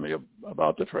talk to me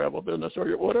about the travel business, or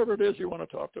whatever it is you want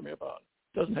to talk to me about.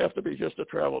 It doesn't have to be just a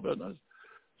travel business.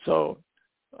 So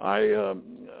I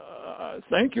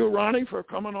thank you, Ronnie, for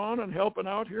coming on and helping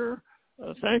out here.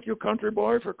 Thank you, Country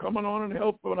Boy, for coming on and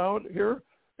helping out here.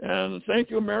 And thank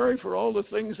you, Mary, for all the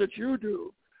things that you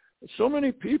do. So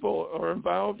many people are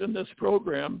involved in this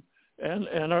program and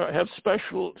have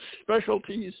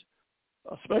specialties,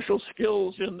 special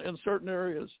skills in certain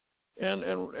areas.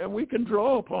 And we can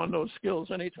draw upon those skills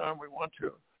anytime we want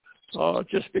to,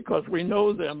 just because we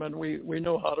know them and we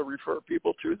know how to refer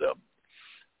people to them.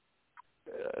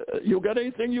 You got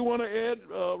anything you want to add,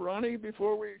 Ronnie,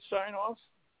 before we sign off?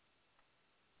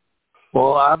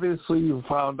 Well, obviously you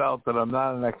found out that I'm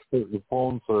not an expert in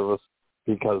phone service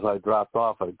because I dropped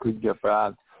off. I couldn't get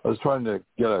back. I was trying to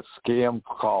get a scam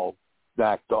call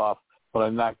knocked off, but I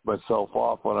knocked myself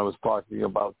off when I was talking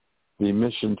about the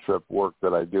mission trip work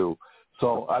that I do.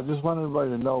 So I just want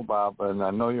everybody to know, Bob, and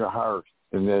I know your heart,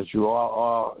 and as you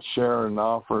all share and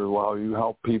offer while you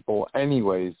help people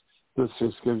anyways, this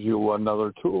just gives you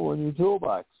another tool in your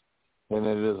toolbox. And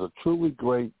it is a truly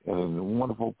great and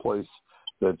wonderful place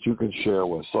that you can share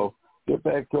with. So get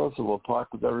back to us, and we'll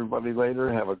talk with everybody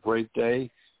later. Have a great day.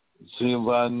 See you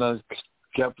on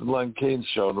Captain Len Kane's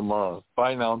show tomorrow.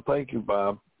 Bye now. Thank you,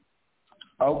 Bob.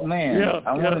 Oh, man,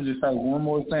 I wanted to say one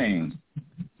more thing.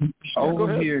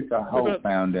 Over here at the Hope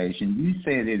Foundation, you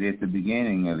said it at the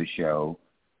beginning of the show,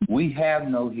 we have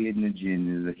no hidden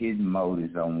agendas or hidden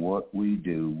motives on what we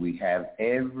do. We have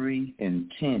every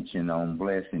intention on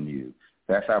blessing you.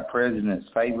 That's our president's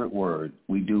favorite word.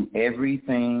 We do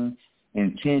everything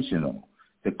intentional.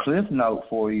 The cliff note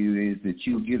for you is that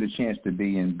you get a chance to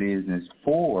be in business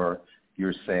for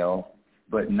yourself,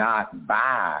 but not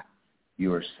by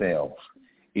yourself.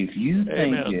 If you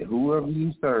think that whoever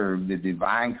you serve, the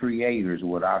divine creators,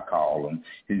 what I call them,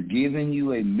 is giving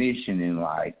you a mission in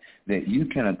life that you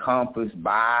can accomplish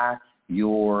by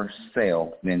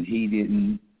yourself, then he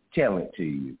didn't tell it to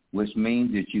you, which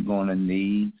means that you're going to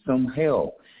need some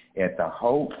help. At the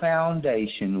Hope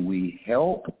Foundation, we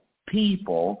help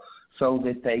people so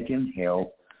that they can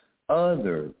help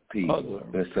other people.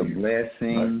 It's a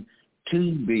blessing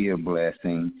to be a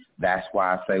blessing. That's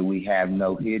why I say we have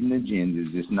no hidden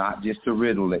agendas. It's not just a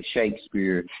riddle that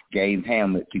Shakespeare gave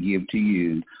Hamlet to give to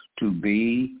you. To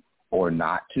be or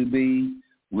not to be,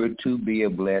 we're to be a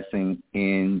blessing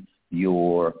in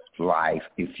your life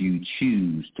if you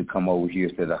choose to come over here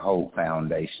to the Hope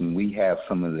Foundation. We have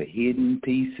some of the hidden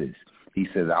pieces. He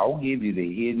says, I'll give you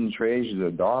the hidden treasures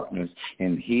of darkness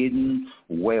and hidden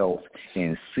wealth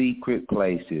in secret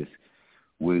places.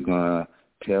 We're going to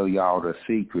tell y'all the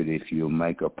secret if you'll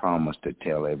make a promise to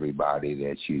tell everybody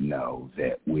that you know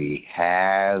that we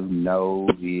have no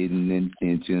hidden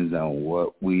intentions on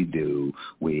what we do.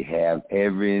 We have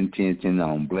every intention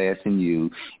on blessing you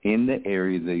in the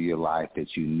areas of your life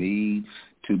that you need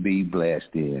to be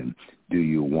blessed in. Do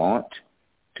you want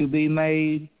to be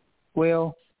made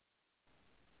well?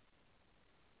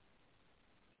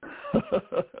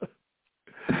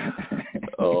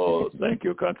 Oh, thank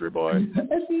you, Country Boy. That's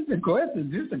just a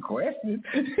question.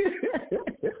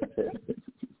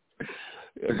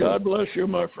 God bless you,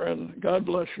 my friend. God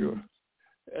bless you.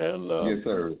 And yes,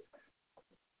 sir.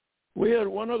 We had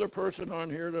one other person on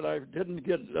here that I didn't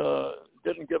give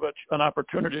an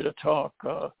opportunity to talk.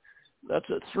 That's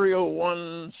at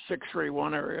 301-631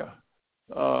 area.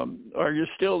 Are you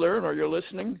still there, and are you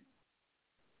listening?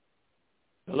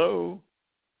 Hello?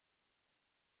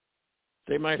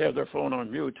 They might have their phone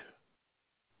on mute.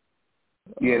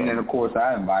 Yeah, and then, of course,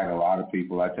 I invite a lot of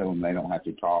people. I tell them they don't have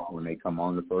to talk when they come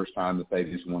on the first time, if they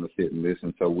just want to sit and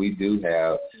listen. So we do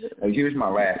have here's my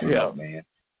last note, man.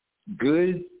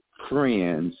 Good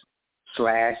friends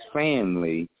 /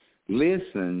 family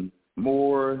listen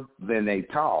more than they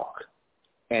talk,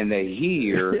 and they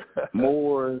hear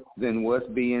more than what's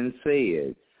being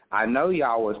said. I know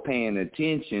y'all was paying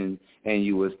attention, and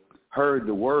you was heard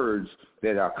the words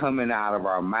that are coming out of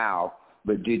our mouth,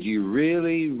 but did you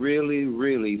really, really,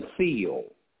 really feel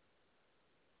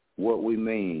what we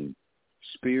mean?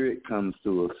 Spirit comes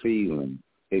through a feeling.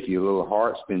 If your little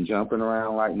heart's been jumping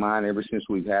around like mine ever since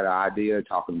we've had an idea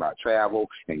talking about travel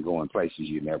and going places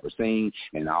you've never seen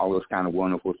and all those kind of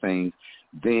wonderful things,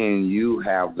 then you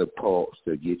have the pulse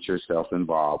to get yourself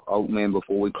involved. Oakman,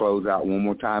 before we close out one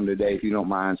more time today, if you don't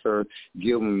mind, sir,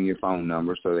 give them your phone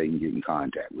number so they can get in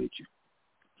contact with you.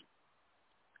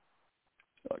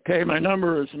 Okay, my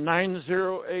number is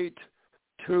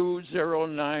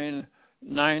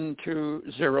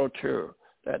 908-209-9202.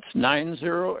 That's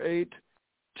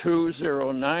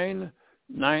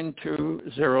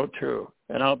 908-209-9202.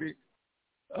 And I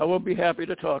will be happy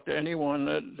to talk to anyone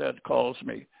that calls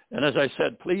me. And as I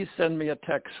said, please send me a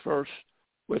text first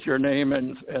with your name,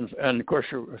 and of course,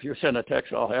 if you send a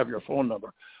text, I'll have your phone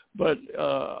number. But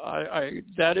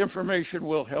that information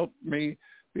will help me,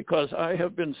 because I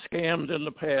have been scammed in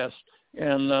the past,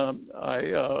 and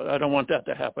I don't want that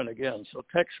to happen again. So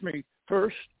text me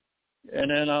first, and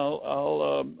then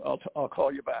I'll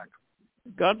call you back.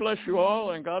 God bless you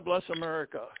all, and God bless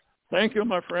America. Thank you,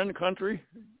 my friend, country.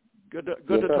 Good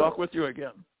to talk with you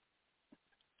again.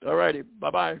 All righty.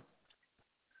 Bye-bye.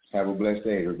 Have a blessed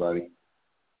day, everybody.